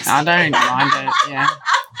disagree. I don't mind it, yeah.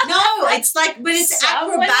 No, it's but it's Some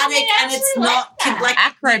women acrobatic and it's actually not like that. like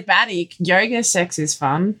Acrobatic yoga sex is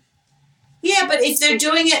fun. yeah, but if they're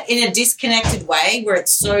doing it in a disconnected way where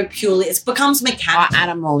it's so purely, it becomes Or mechanical.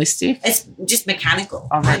 animalistic It's just mechanical.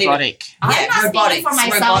 or Not even- robotic. I'm Yeah, not robotic, speaking for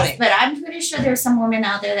myself, robotic. but I'm pretty sure there's some women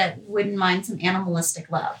out there that wouldn't mind some animalistic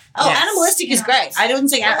love. Oh, Yes. animalistic is Yeah. great. I don't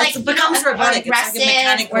think Or, it becomes robotic. It's like a aggressive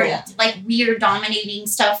mechanical. or weird dominating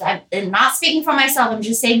stuff. I'm not speaking for myself. I'm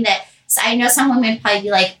just saying that I know some women probably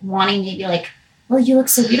be wanting me to be well, you look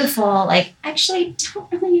so beautiful. Actually,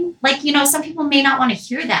 don't really some people may not want to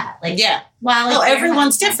hear that. Yeah. While Oh,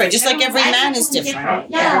 everyone's different, just like every Everyone's- man is everyone's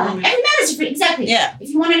different. Yeah, every man is different. Exactly. Yeah. If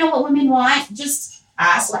you want to know what women want, just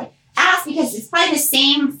ask. Ask because it's probably the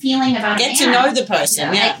same feeling about Get a to man. know the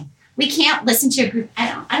person. Yeah. We can't listen to a group.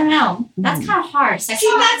 I don't know. That's kind of hard. Sex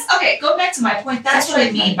See, that's okay. Go back to my point. That's what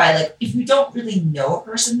I mean by if you don't really know a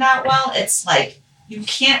person that well, it's you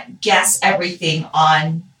can't guess everything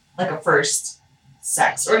on a first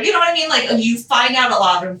sex, or you know what I mean. You find out a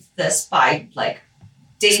lot of this by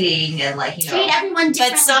dating and treat everyone differently.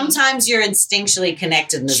 But sometimes you're instinctually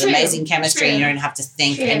connected and there's True. amazing chemistry and True. you don't have to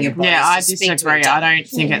think True. and your bodies Yeah, I just speak to disagree. each I other. don't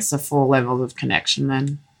think it's a full level of connection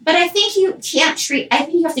then. But I think you can't treat. I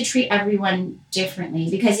think you have to treat everyone differently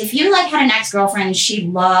because if you had an ex-girlfriend and she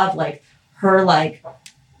loved her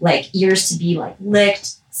ears to be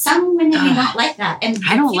licked, some women may not like that. And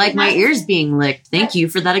I don't keep like in my mind- ears being licked. Thank you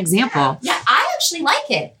for that example. Yeah, I actually like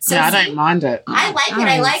it. So I don't mind it. I like it.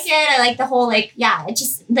 I like it. I like the whole it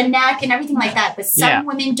just the neck and everything like that. But some Yeah.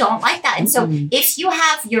 women don't like that. And so if you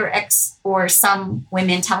have your ex or some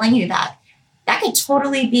women telling you that could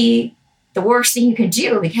totally be the worst thing you could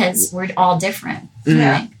do because we're all different.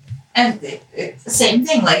 Yeah. And it's the same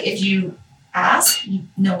thing. If you ask, you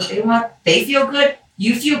know what they want. They feel good.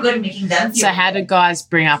 You feel good making them feel So how do good. guys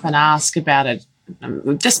bring up and ask about it?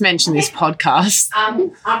 We've just mentioned this podcast.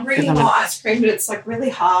 I'm bringing more ice cream, but it's really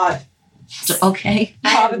hard. Okay.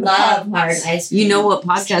 I love hard ice cream. You know what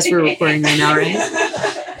podcast we're recording right now, right?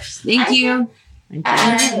 Thank you.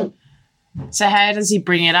 So how does he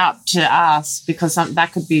bring it up to ask? Because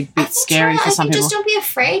that could be a bit scary for some people. Just don't be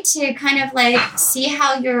afraid to kind of see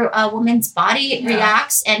how your woman's body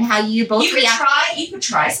reacts and how you both You could react.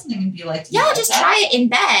 try something and be do you Yeah, like just that? try it in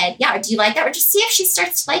bed. Yeah, or do you like that? Or just see if she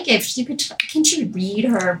starts to like it. If she could, can she read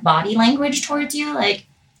her body language towards you?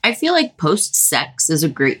 I feel like post-sex is a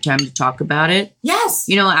great time to talk about it. Yes.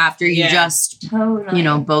 After you just, Totally.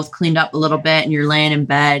 both cleaned up a little bit and you're laying in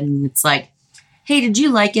bed and it's hey, did you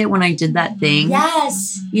like it when I did that thing?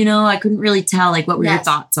 Yes. I couldn't really tell. What were your Yes.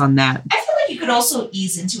 thoughts on that? I feel like you could also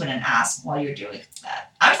ease into it and ask while you're doing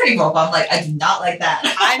that. I'm pretty vocal. I'm I do not like that.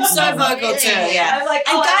 I'm so vocal too, yeah. I'm like,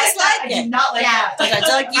 And oh, guys I like I it. do not like Yeah. that.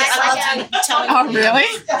 I love you telling Oh, me. really?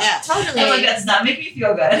 Yeah. Totally. I'm like, that does not make me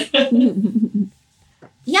feel good.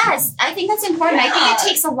 Yes, I think that's important. I think it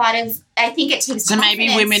takes a lot of. I think it takes. So maybe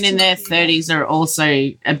confidence women in to- their 30s are also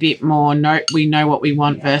a bit more, we know what we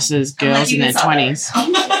want versus I'm like, girls in you their saw that.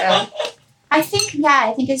 20s. I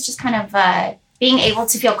think it's just kind of being able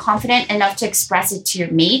to feel confident enough to express it to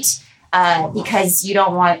your mate because you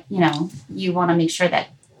don't want, you want to make sure that.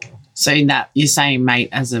 So in that, you're saying mate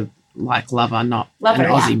as a lover, not Lover,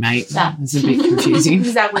 an yeah. Aussie mate. Yeah. It's a bit confusing.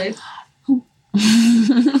 Exactly.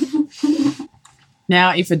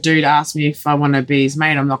 Now, if a dude asks me if I want to be his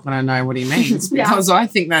mate, I'm not going to know what he means because I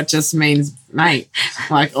think that just means mate,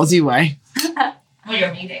 like Aussie way. Well,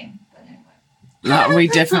 you're meeting. But anyway. No, we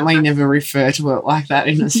definitely never refer to it like that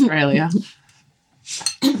in Australia.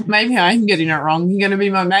 Maybe I'm getting it wrong. You're going to be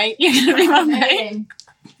my mate. You're going to be my mate.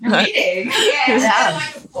 You're meeting. Yeah.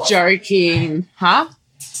 Joking, huh?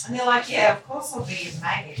 And they're like, yeah, of course I'll be your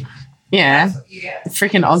mate. Yeah, That's what you get.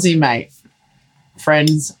 freaking Aussie mate.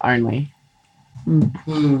 Friends only.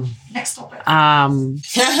 Next topic.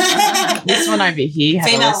 This one over here had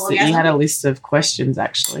Female a list. He orgasm. had a list of questions.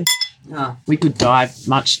 Actually, Oh. we could dive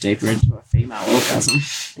much deeper into a female orgasm.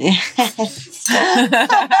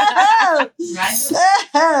 Right?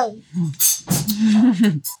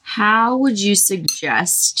 How would you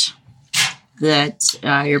suggest that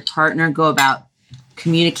your partner go about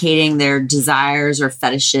communicating their desires or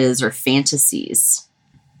fetishes or fantasies?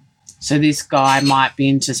 So this guy might be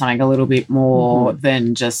into something a little bit more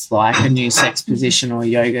than just like a new sex position or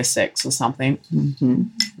yoga sex or something. Mm-hmm.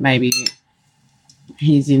 Maybe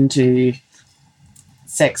he's into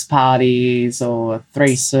sex parties or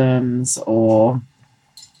threesomes, or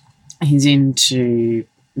he's into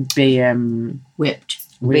BM Whipped.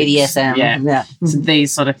 whips. BDSM. Yeah. So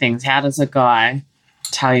these sort of things. How does a guy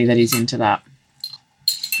tell you that he's into that?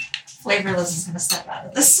 Flavorless is going to step out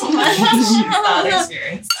of this one. She's not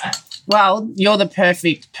experienced that. Well, you're the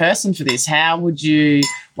perfect person for this. How would you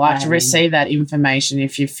like to receive that information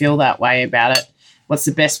if you feel that way about it? What's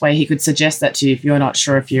the best way he could suggest that to you if you're not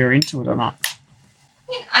sure if you're into it or not?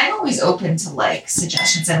 I mean, I'm always open to like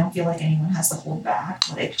suggestions. I don't feel like anyone has to hold back,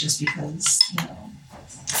 like just because,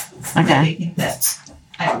 that they think that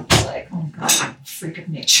I would be like, oh my god, freak of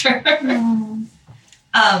nature. I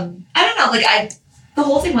don't know, like the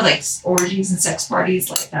whole thing with like orgies and sex parties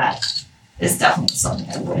like that is definitely something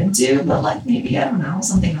I wouldn't do, but like maybe, I don't know,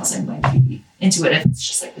 something else I might be into it if it's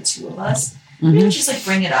just like the two of us. Maybe just like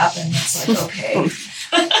bring it up and it's like, okay.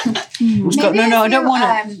 Maybe No, I if don't you,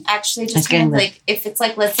 want to. actually just It's kind of getting like, if it's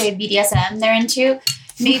like, let's say BDSM they're into,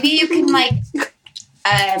 maybe you can like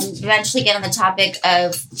eventually get on the topic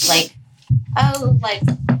of like, oh, like,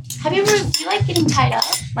 have you ever, do you like getting tied up?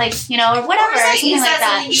 Like, or whatever, Or is something like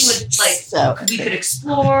that. something you would like, So, we could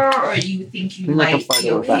explore, or you think you Like a might photo be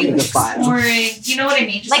of that okay in with the file. exploring? You know what I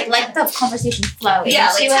mean? Just Like, let the conversation flow.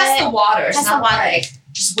 yeah, like into test it. the waters. Test the not water. like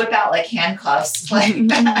just whip out like handcuffs like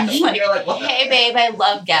when you're like, what? Hey babe, I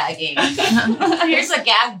love gagging. Here's a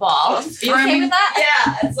gag ball. You okay with that?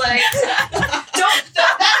 Yeah, it's like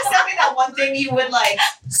that is something, that one thing you would like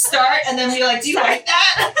start and then be like, do you like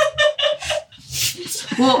that?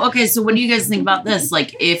 Well, okay, so what do you guys think about this?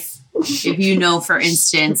 Like if you know, for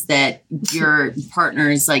instance, that your partner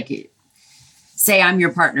is like, say I'm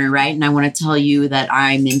your partner, right? And I want to tell you that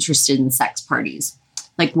I'm interested in sex parties.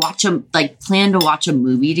 Like plan to watch a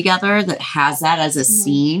movie together that has that as a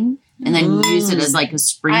scene and then use it as like a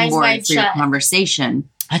springboard wide for your shut. conversation.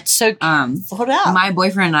 that's so thought out. My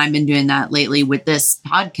boyfriend and I have been doing that lately with this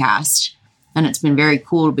podcast. And it's been very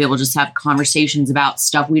cool to be able to just have conversations about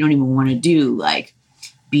stuff we don't even want to do, like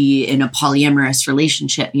be in a polyamorous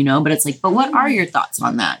relationship, but it's like, but what are your thoughts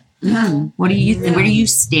on that? What do you think? Where do you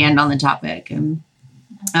stand on the topic? And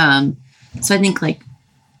so I think like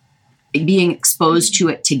being exposed to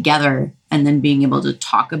it together and then being able to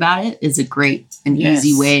talk about it is a great and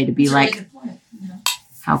easy way to be That's a really like, good point. Yeah.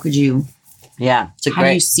 how could you, Yeah, it's a how do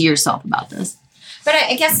you great. see yourself about this? But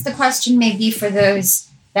I guess the question may be for those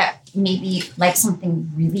that maybe like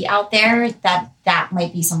something really out there that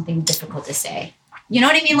might be something difficult to say. You know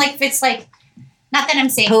what I mean? Like if it's like, not that I'm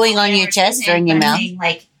saying Pulling on your chest or in your but I'm mouth? saying,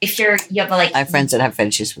 like if you have a like I have friends that have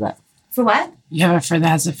fetishes for that. for what? You have a friend that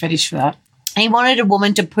has a fetish for that? He wanted a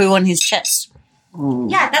woman to poo on his chest.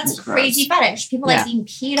 Yeah, that's a crazy fetish. People Yeah. like being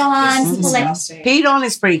peed on. People like Peed on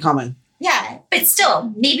is pretty common. yeah, but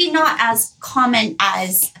still maybe not as common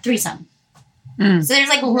as a threesome. Mm. So there's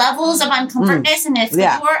like levels of uncomfortness, and if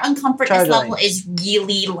Yeah. your uncomfortness Totally. level is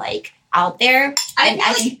really like out there,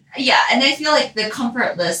 I feel like the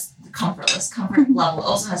comfort level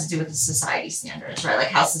also has to do with the society standards, right? Like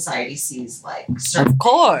how society sees like certain Of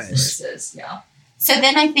course. versus, so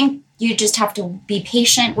then I think you just have to be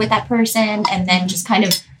patient with that person, and then just kind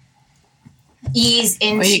of ease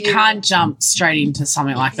into. Well, you can't jump straight into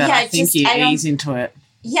something like that. Yeah, I think just- you I don't- ease into it.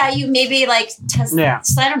 Yeah, you maybe like test. Yeah.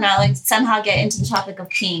 So I don't know, like somehow get into the topic of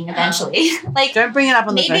peeing eventually. Like Don't bring it up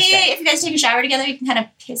on the maybe first date. if you guys take a shower together, you can kind of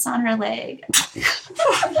piss on her leg.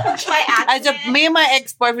 By As accident. me and my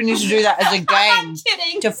ex-boyfriend used to do that as a I'm game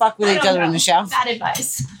kidding. to fuck with I each don't other in know. the shower. Bad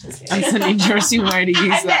advice. That's an interesting way to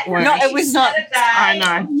use that word. No, it was not. I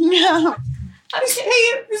know. No. So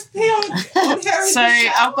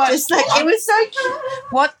I've got Just like, it was so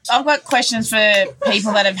cute. I've got questions for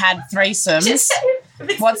people that have had threesomes.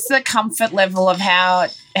 What's the comfort level of how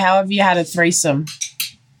have you had a threesome?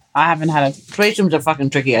 I haven't had a Threesomes are fucking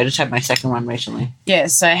tricky. I just had my second one recently. yeah.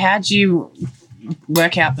 So how'd you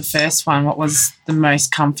work out the first one? What was the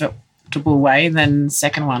most comfortable way than the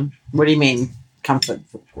second one? What do you mean, comfort?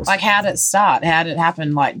 Like, how did it start? How did it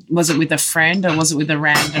happen? Like, was it with a friend or was it with a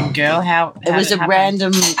random girl? It was a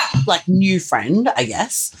random, like, new friend, I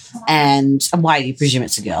guess. And why do you presume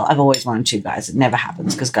it's a girl? I've always wanted two guys. It never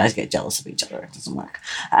happens because guys get jealous of each other. It doesn't work.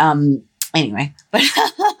 Anyway, but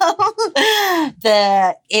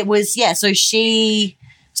it was, yeah, so it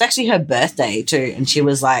was actually her birthday too. And she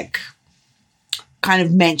was like, kind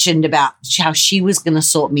of mentioned about how she was going to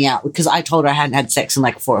sort me out because I told her I hadn't had sex in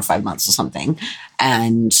like 4 or 5 months or something,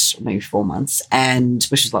 and maybe 4 months, and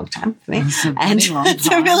which is a long time for me. And it's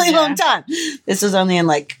a really long time. This was only in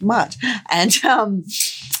like March, and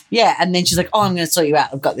yeah. And then she's like, "Oh, I'm going to sort you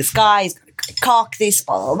out. I've got this guy. He's got a cock. This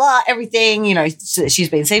blah blah blah. Everything, you know, she's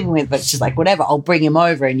been sleeping with, but she's like, whatever. I'll bring him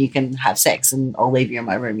over, and you can have sex, and I'll leave you in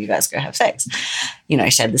my room. You guys go have sex." You know,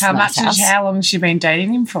 she had this nice house. How long has she been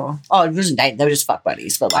dating him for? Oh, it wasn't dating. They were just fuck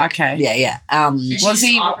buddies. But like, okay, yeah. Was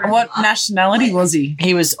he? What nationality was he?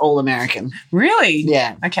 He was all American. Really?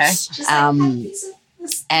 Yeah. Okay.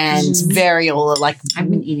 And very all like I've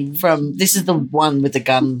been eating from. This is the one with the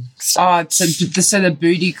gun stuff. Oh, so the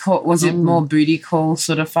booty call, was it more booty call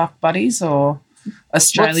sort of fuck buddies or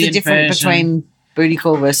Australian What's the difference version? between booty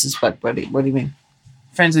call versus fuck buddy? What do you mean?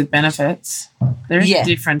 Friends with benefits. There is a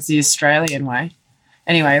difference the Australian way.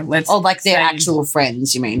 Anyway, let's. Oh, like their actual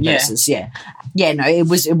friends, you mean? Yeah. Versus, yeah. No, it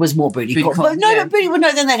was more booty call. But no,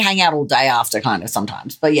 then they'd hang out all day after, kind of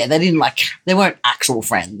sometimes. But yeah, they weren't actual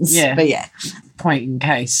friends. Yeah. But yeah, point in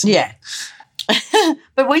case. yeah.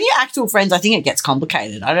 But when you're actual friends, I think it gets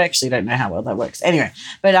complicated. I actually don't know how well that works. Anyway,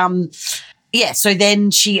 but yeah. So then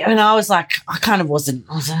I was like, I kind of wasn't.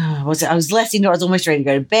 I was less into it. I was almost ready to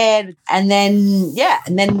go to bed, and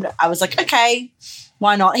then I was like, okay.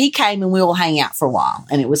 Why not? He came and we all hang out for a while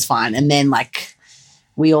and it was fine. And then like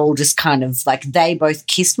we all just kind of like they both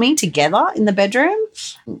kissed me together in the bedroom.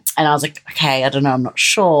 And I was like, okay, I don't know, I'm not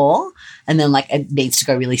sure. And then like it needs to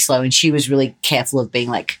go really slow. And she was really careful of being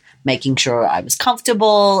like making sure I was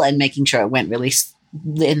comfortable and making sure it went really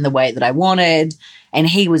in the way that I wanted. And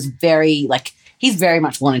he was very like, he very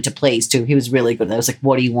much wanted to please too. He was really good. I was like,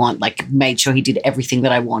 what do you want? Like made sure he did everything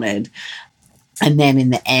that I wanted. And then in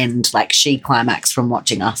the end, like she climaxed from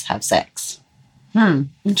watching us have sex.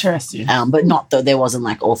 Interesting. But not that there wasn't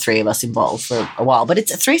like all three of us involved for a while. But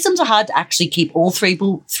threesomes are hard to actually keep all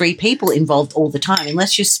three people involved all the time,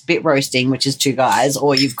 unless you're spit roasting, which is 2 guys,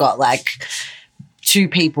 or you've got like 2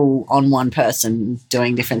 people on one person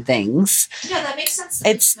doing different things. Yeah, that makes sense.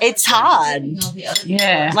 It's hard.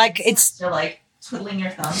 Yeah. Like They're like twiddling your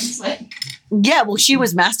thumbs, like. Yeah, well, she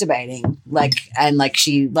was masturbating, like, and like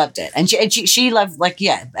she loved it, and she loved, like,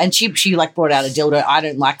 yeah, and she like brought out a dildo. I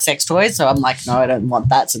don't like sex toys, so I'm like, no, I don't want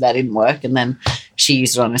that. So that didn't work, and then she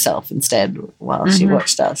used it on herself instead while she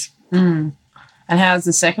watched us. And how's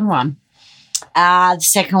the second one? The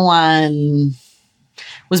second one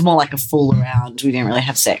was more like a fool around. We didn't really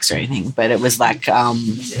have sex or anything, but it was like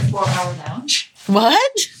Is it a 4-hour lounge?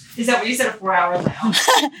 what? Is that what you said? A 4-hour lounge?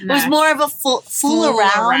 It was more of a fool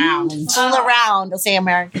around. Fool around. I'll say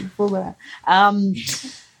American. Fool around.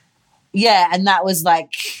 Yeah, and that was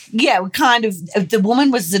like, yeah, we kind of, the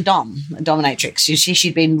woman was a dominatrix.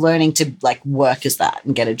 She'd been learning to like work as that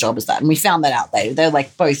and get a job as that. And we found that out later. They're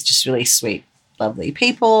like both just really sweet, lovely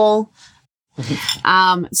people.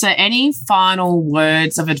 So any final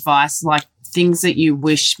words of advice, like things that you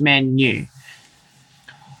wish men knew?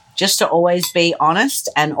 Just to always be honest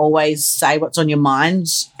and always say what's on your mind.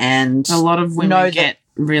 And a lot of women get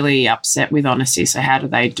really upset with honesty. So how do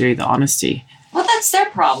they do the honesty? Well, that's their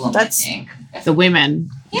problem, I think. The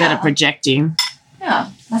women that are projecting.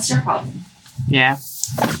 Yeah, that's their problem. Yeah.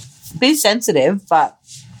 Be sensitive, but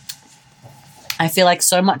I feel like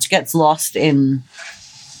so much gets lost in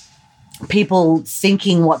people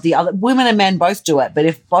thinking what the other women and men both do it, but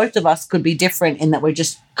if both of us could be different in that we're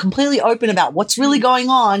just completely open about what's really going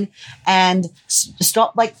on and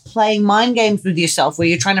stop like playing mind games with yourself where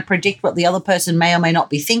you're trying to predict what the other person may or may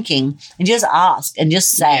not be thinking, and just ask and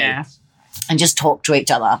just say and just talk to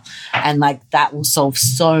each other, and like that will solve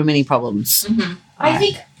so many problems. I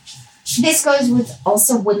think this goes with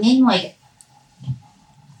also women, like,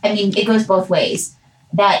 I mean, it goes both ways.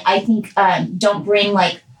 That I think don't bring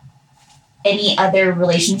like any other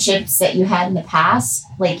relationships that you had in the past,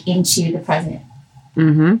 like, into the present.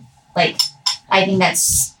 Mm-hmm. Like, I think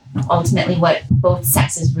that's ultimately what both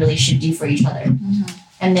sexes really should do for each other.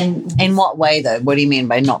 And then In what way, though? What do you mean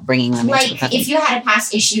by not bringing them into the like family? if you had a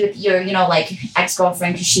past issue with your, you know, like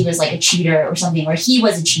ex-girlfriend because she was like a cheater or something, or he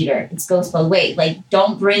was a cheater, it goes both ways. Like,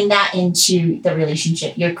 don't bring that into the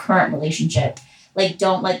relationship, your current relationship. Like,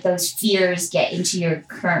 don't let those fears get into your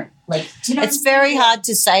current, like, do you know? It's very hard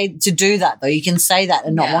to do that, though. You can say that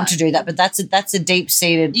and not Yeah. want to do that, but that's a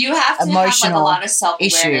deep-seated. You have to have like a Emotional lot of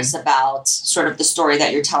self-awareness about sort of the story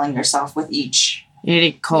that you're telling yourself with each. You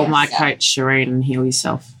need to call my Yeah. coach Shireen and heal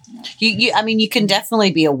yourself. I mean, you can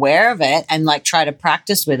definitely be aware of it and like try to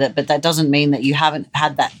practice with it, but that doesn't mean that you haven't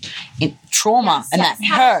had that trauma and that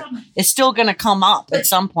hurt. It's still going to come up at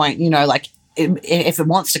some point, you know, like if it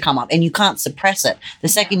wants to come up, and you can't suppress it. The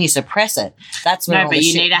second you suppress it, that's when No, all but the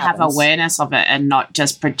you shit need to have happens. awareness of it and not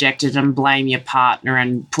just project it and blame your partner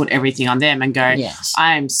and put everything on them and go, Yes.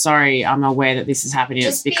 I am sorry, I'm aware that this is happening.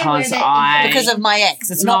 Just It's be aware because that Because of my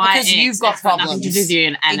ex. It's not my because ex, you've got it's got nothing problems. to do with you,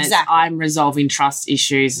 and it's, Exactly. I'm resolving trust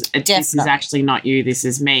issues. This is Definitely. actually not you. This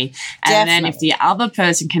is me. And then if the other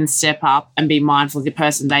person can step up and be mindful of the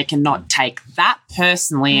person, they cannot take that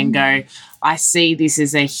personally and go, I see this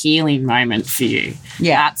as a healing moment for you.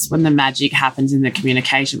 Yeah. That's when the magic happens in the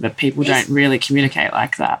communication, but people don't really communicate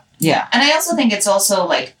like that. Yeah. And I also think it's also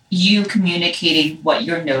like you communicating what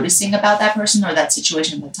you're noticing about that person or that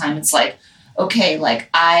situation at the time. It's like, okay, like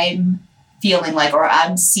I'm feeling like, or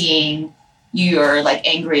I'm seeing you're like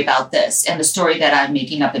angry about this. And the story that I'm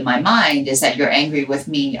making up in my mind is that you're angry with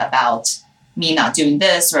me about me not doing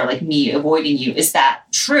this or like me avoiding you. Is that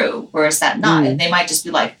true or is that not? And they might just be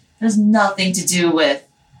like, there's nothing to do with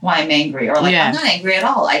why I'm angry, or like, Yeah. I'm not angry at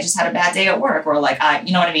all. I just had a bad day at work, or like,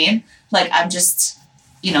 you know what I mean? Like, I'm just,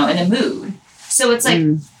 you know, in a mood. So it's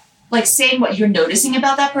like saying what you're noticing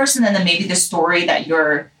about that person, and then maybe the story that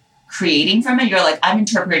you're creating from it, you're like, I'm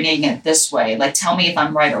interpreting it this way. Like, tell me if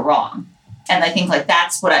I'm right or wrong. And I think like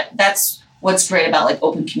that's what's great about like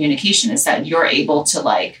open communication is that you're able to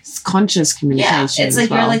like, It's conscious communication. it's like as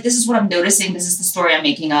well. you're like, this is what I'm noticing. This is the story I'm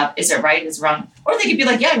making up. Is it right? Is it wrong? Or they could be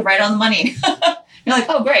like, yeah, you're right on the money. You're like,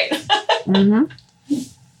 oh, great.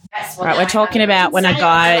 Right, we're talking about when a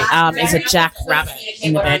guy is a jackrabbit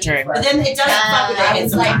in the bedroom. But then it doesn't fuck with their I heads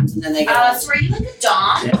was like, sometimes, and then they go. So are you like a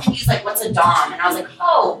dom? And he's like, what's a dom? And I was like,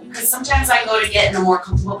 oh, because sometimes I go to get in a more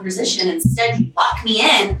comfortable position. Instead, you lock me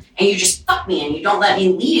in and you just fuck me and you don't let me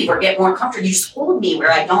leave or get more comfortable. You just hold me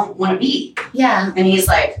where I don't want to be. Yeah. And he's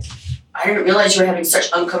like, I didn't realize you were having such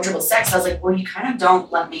uncomfortable sex. I was like, well, you kind of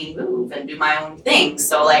don't let me move and do my own thing.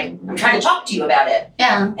 So like, I'm trying to talk to you about it.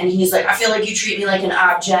 Yeah. And he's like, I feel like you treat me like an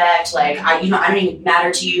object. Like, I don't even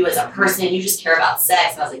matter to you as a person. You just care about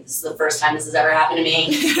sex. And I was like, this is the first time this has ever happened to me.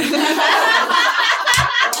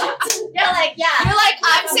 You're like, yeah. You're like,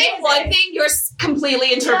 I'm saying one thing, you're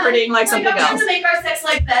completely interpreting like something I'm trying else. to make our sex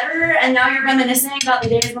life better, and now you're reminiscing about the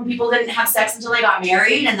days when people didn't have sex until they got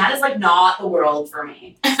married, and that is like not the world for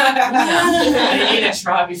me. You need to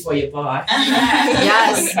try before you buy.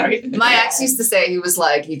 Yes. My ex used to say, he was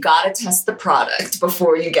like, you gotta test the product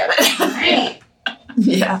before you get it. Right.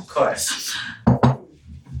 Yeah. Of course.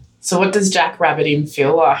 So what does jackrabbiting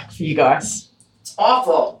feel like for you guys? It's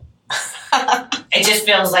awful. It just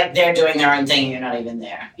feels like they're doing their own thing and you're not even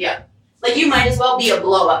there. Like you might as well be a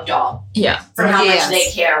blow-up doll Yeah. for how Yes. much they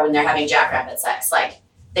care when they're having jackrabbit sex. Like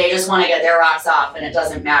they just want to get their rocks off, and it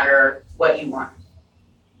doesn't matter what you want.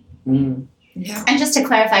 Yeah. And just to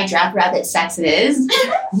clarify, jackrabbit sex it is.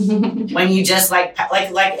 When you just like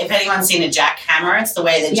if anyone's seen a jackhammer, it's the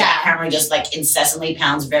way the Yeah. jackhammer just like incessantly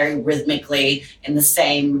pounds very rhythmically in the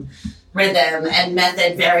same rhythm and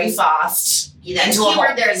method, very fast. The Into a hole.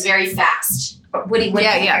 keyword there is very fast. Woody Yeah,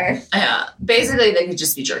 Woodpecker. Yeah. Basically, they could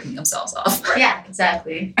just be jerking themselves off. Yeah,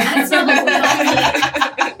 exactly. And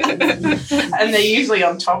they're usually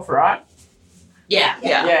on top, right? Yeah.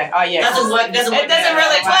 Yeah. Yeah. Oh, yeah. Doesn't work. Doesn't work. It doesn't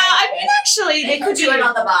really. Well, I mean, actually, They could do it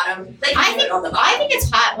on the bottom. They I can do think it on the bottom. I think it's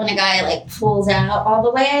hot when a guy like pulls out all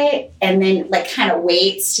the way and then like kind of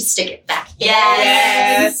waits to stick it back.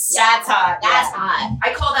 Yes. That's hot. That's hot.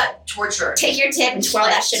 I call that torture. Take your tip and twirl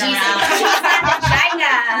Like that shit teasing. around.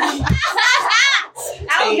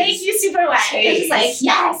 That will make you super wet. It's like,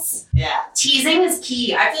 yes. Yeah. Teasing is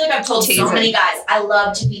key. I feel like I've told so Teasing. many guys I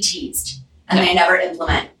love to be teased, and they never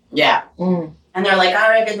implement. Yeah. And they're like, all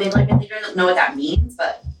right, good. They don't know what that means,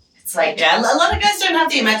 but it's like, Yeah. A lot of guys don't have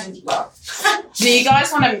the imagination. Well, Do you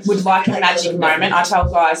guys would like a magic moment? I tell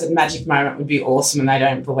guys a magic moment would be awesome and they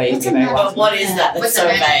don't believe What's me. a They magic love but what is that? That's What's so a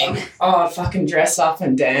magic vague. moment? Oh, fucking dress up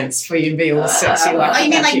and dance for you and be all sexy like Oh, you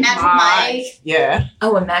mean like Magic Mike? Yeah.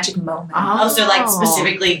 Oh, a magic moment. Also, like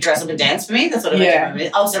specifically dress up and dance for me. That's what a Yeah. magic moment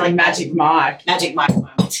is. Also, like Magic Mike. Magic Mike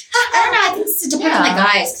moment. I don't know. I think it depends on the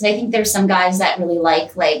guys because I think there's some guys that really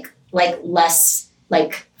like less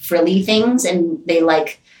like frilly things, and they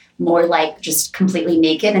like more like just completely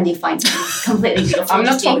naked, and they find something completely beautiful. I'm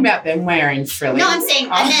not talking about them wearing frilly. No, I'm saying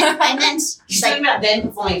I meant She's like, talking about them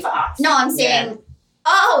performing for us. no, I'm saying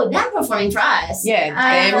them performing for us. Yeah,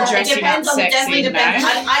 them It dressing up depends on, sexy, definitely depends. no?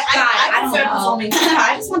 I don't prefer know. performing for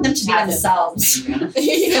I just want them to be themselves.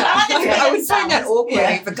 I would find that awkward Yeah.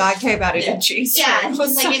 if a guy came out in a G-string. Yeah, or like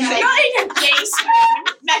in something. like, Not in a gay screen.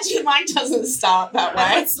 Imagine mine doesn't start that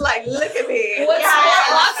way. It's like, look at me. What's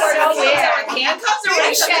awkward? so With handcuffs or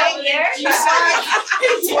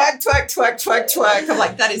Right, Twerk. I'm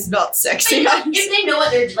like, that is not sexy. if they know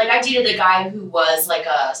what they're like, I dated a guy who was like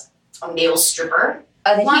a male stripper.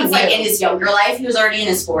 then Once, like in his younger life, he was already in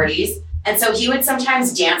his 40s, and so he would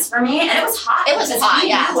sometimes dance for me, and it was hot. It was because hot, he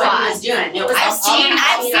yeah. knew What what he he was doing. It was. I've seen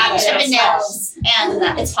Chippendales,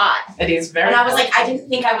 and it's hot. It is very And I was hot. like, I didn't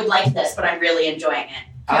think I would like this, but I'm really enjoying it.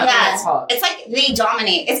 I think it's hot. It's like they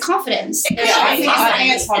dominate. It's confidence. Yeah, I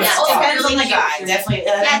think it's hot. Yeah, It depends on the really guy, good. definitely.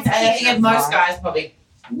 Yeah, I think if most guys probably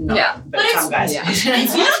not, Yeah. but some guys. Yeah.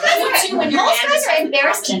 You know, guys too, when most guys are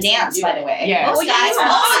embarrassed to dance. By the way, Yeah. most guys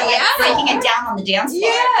are yeah. breaking it down on the dance floor.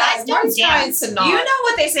 Yeah, Guys don't Most dance. guys are not. You know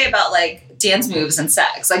what they say about like dance moves and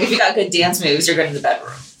sex. Like if you got good dance moves, you're good in the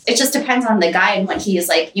bedroom. It just depends on the guy and what he is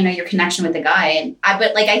like. You know, your connection with the guy. And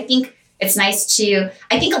but like I think it's nice to.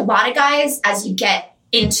 I think a lot of guys, as you get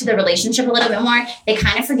into the relationship a little bit more, they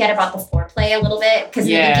kind of forget about the foreplay a little bit because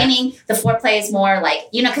in the Yeah. beginning the foreplay is more like,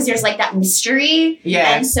 you know, because there's like that mystery.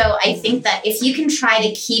 Yeah. And so I think that if you can try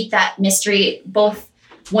to keep that mystery, both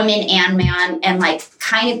woman and man, and like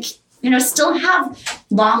kind of, you know, still have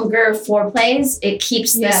longer foreplays, it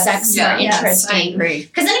keeps the Yes. sex Yeah. more I interesting. agree.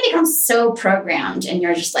 Because then it becomes so programmed and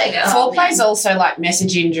you're just like, Yeah. oh, Foreplay's man. also like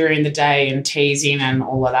messaging during the day and teasing and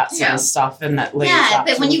all of that sort Yeah. of stuff, and that leads Yeah, up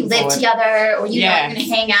but to when you looking live forward. together or you know Yeah. you're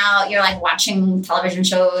gonna hang out, you're like watching television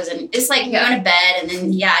shows and it's like you're in a bed and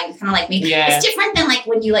then you kind of like meet. Yeah. It's different than like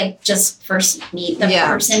when you like just first meet the Yeah.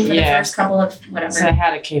 person for Yeah. the first couple of whatever. So how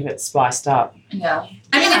to keep it spiced up. Yeah.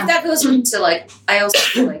 I mean, if that goes into like, I also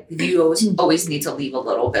feel like you always need to leave a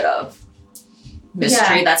little bit of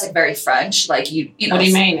mystery. Yeah. That's like very French. Like you know. What do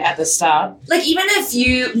you mean at the start? Like even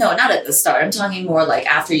if no, not at the start. I'm talking more like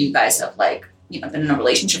after you guys have like been in a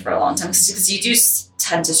relationship for a long time, because you do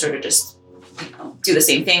tend to sort of just do the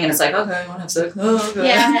same thing, and it's like, okay, I want to have sex. Oh, okay.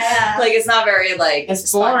 Yeah. Like it's not very like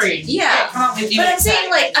It's boring. Yeah.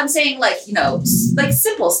 But I'm saying like like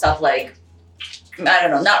simple stuff like, I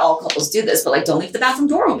don't know, not all couples do this, but like don't leave the bathroom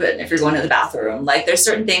door open if you're going to the bathroom. Like there's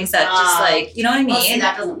certain things that just like, you know what I mean? Well, see,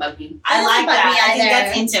 that doesn't bug me. I like Doesn't bug that. me I think either.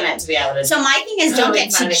 that's intimate to be able to. So my thing is don't Oh, get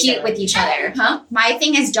it's too not cute each with each other. Huh? My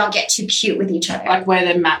thing is don't get too cute with each other. Like wear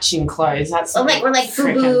them matching clothes. That's or like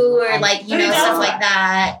freaking- boo or like, you Who know, does stuff that? like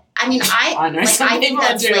that. I mean, I know like, some I think people that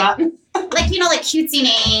that's do like, that. like, you know, like cutesy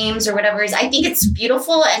names or whatever. I think it's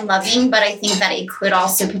beautiful and loving, but I think that it could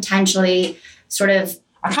also potentially sort of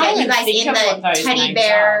I get can't you even guys think in of what the those teddy names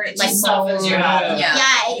bear are. It like just softens your heart on. Yeah,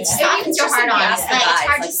 it Yeah. softens your heart on. It's like it's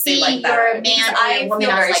hard to see you're a man or I a feel woman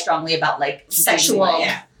very as like strongly about like sexual.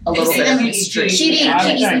 Yeah. a little It's bit in of the mystery. cheating, I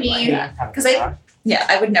cheating, don't cheating. like that kind of 'Cause I- stuff. Yeah,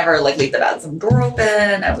 I would never like leave the bathroom door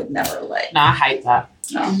open. I would never like No, I hate that.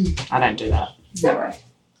 no, I don't do that. never.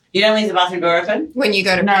 You don't leave the bathroom door open? When you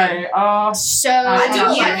go to No. Oh, So I do you,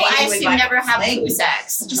 like I with assume, my never have fling. poo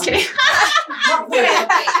sex. Just kidding.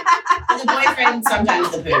 The boyfriend,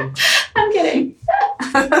 sometimes the poo. I'm kidding.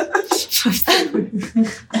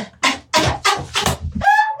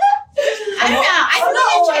 I don't know. I Oh, think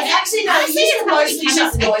no, it's it's actually no. honestly, It's it's probably mostly kind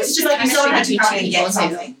just of- noise. it's It's just like if someone had to come in and get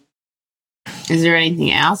something. is there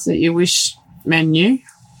anything else that you wish men knew?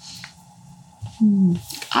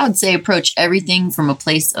 I would say approach everything from a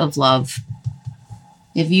place of love.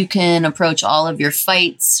 If you can approach all of your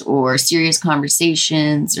fights or serious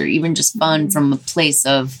conversations or even just fun from a place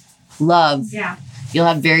of love, Yeah. you'll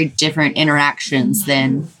have very different interactions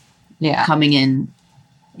than coming in,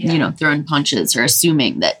 throwing punches or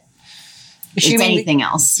assuming that it's Assuming that- anything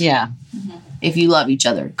else. Yeah. If you love each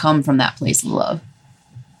other, come from that place of love.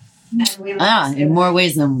 In more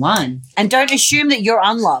ways than one. And don't assume that you're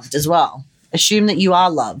unloved as well. Assume that you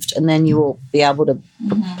are loved, and then you will be able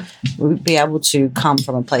to come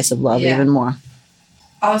from a place of love Yeah. even more.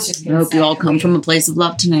 I was just I going to hope you all come from a place of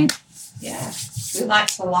love tonight. Yeah. We like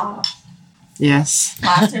to laugh. Yes.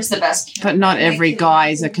 Laughter's the best. But not every guy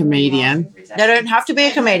is a comedian. They don't have to be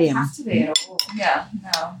a comedian. Have to be at all. Yeah,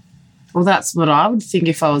 no. Well, that's what I would think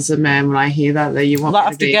if I was a man when I hear that you want me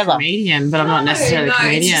Laugh to be together. a comedian, but I'm not necessarily a It's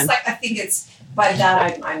comedian. just like, I think it's, by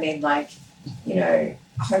that I mean like,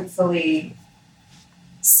 hopefully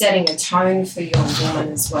setting a tone for your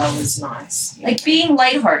woman as well is nice. Like being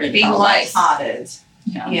lighthearted. Being about life. lighthearted.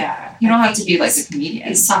 Yeah. Yeah. You don't I have to think be like is- a comedian.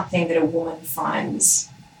 Is something that a woman finds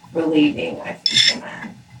relieving, I think, in a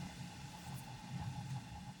man.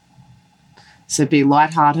 So be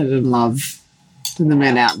lighthearted and love to the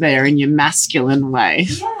men out there in your masculine way.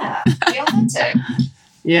 Yeah. Be authentic.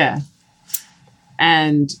 Yeah.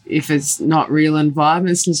 And if it's not real and vibing,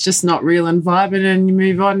 it's just not real and vibing, and you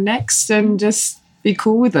move on next and just be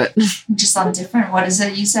cool with it. Just on different. What is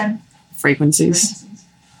it you said? Frequencies.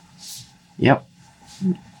 Yep.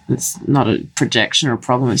 It's not a projection or a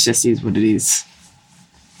problem. It's just is what it is.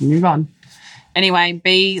 Move on. Anyway,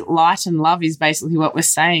 be light and love is basically what we're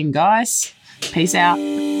saying, guys. Peace out.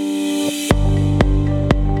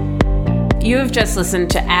 You have just listened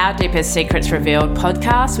to Our Deepest Secrets Revealed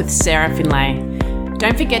podcast with Sarah Finlay.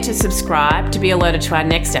 Don't forget to subscribe to be alerted to our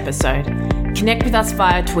next episode. Connect with us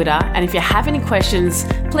via Twitter, and if you have any questions,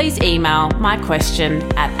 please email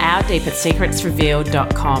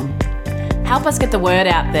myquestion@ourdeepestsecretsrevealed.com. Help us get the word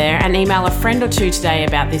out there and email a friend or two today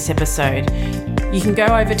about this episode. You can go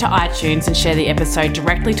over to iTunes and share the episode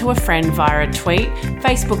directly to a friend via a tweet,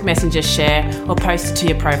 Facebook Messenger share, or post it to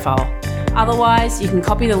your profile. Otherwise, you can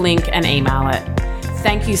copy the link and email it.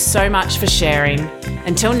 Thank you so much for sharing.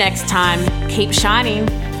 Until next time, keep shining.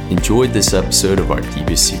 Enjoyed this episode of Our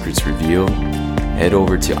Deepest Secrets Revealed? Head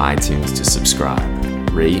over to iTunes to subscribe,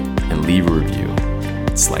 rate, and leave a review.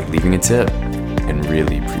 It's like leaving a tip, and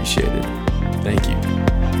really appreciate it. Thank you.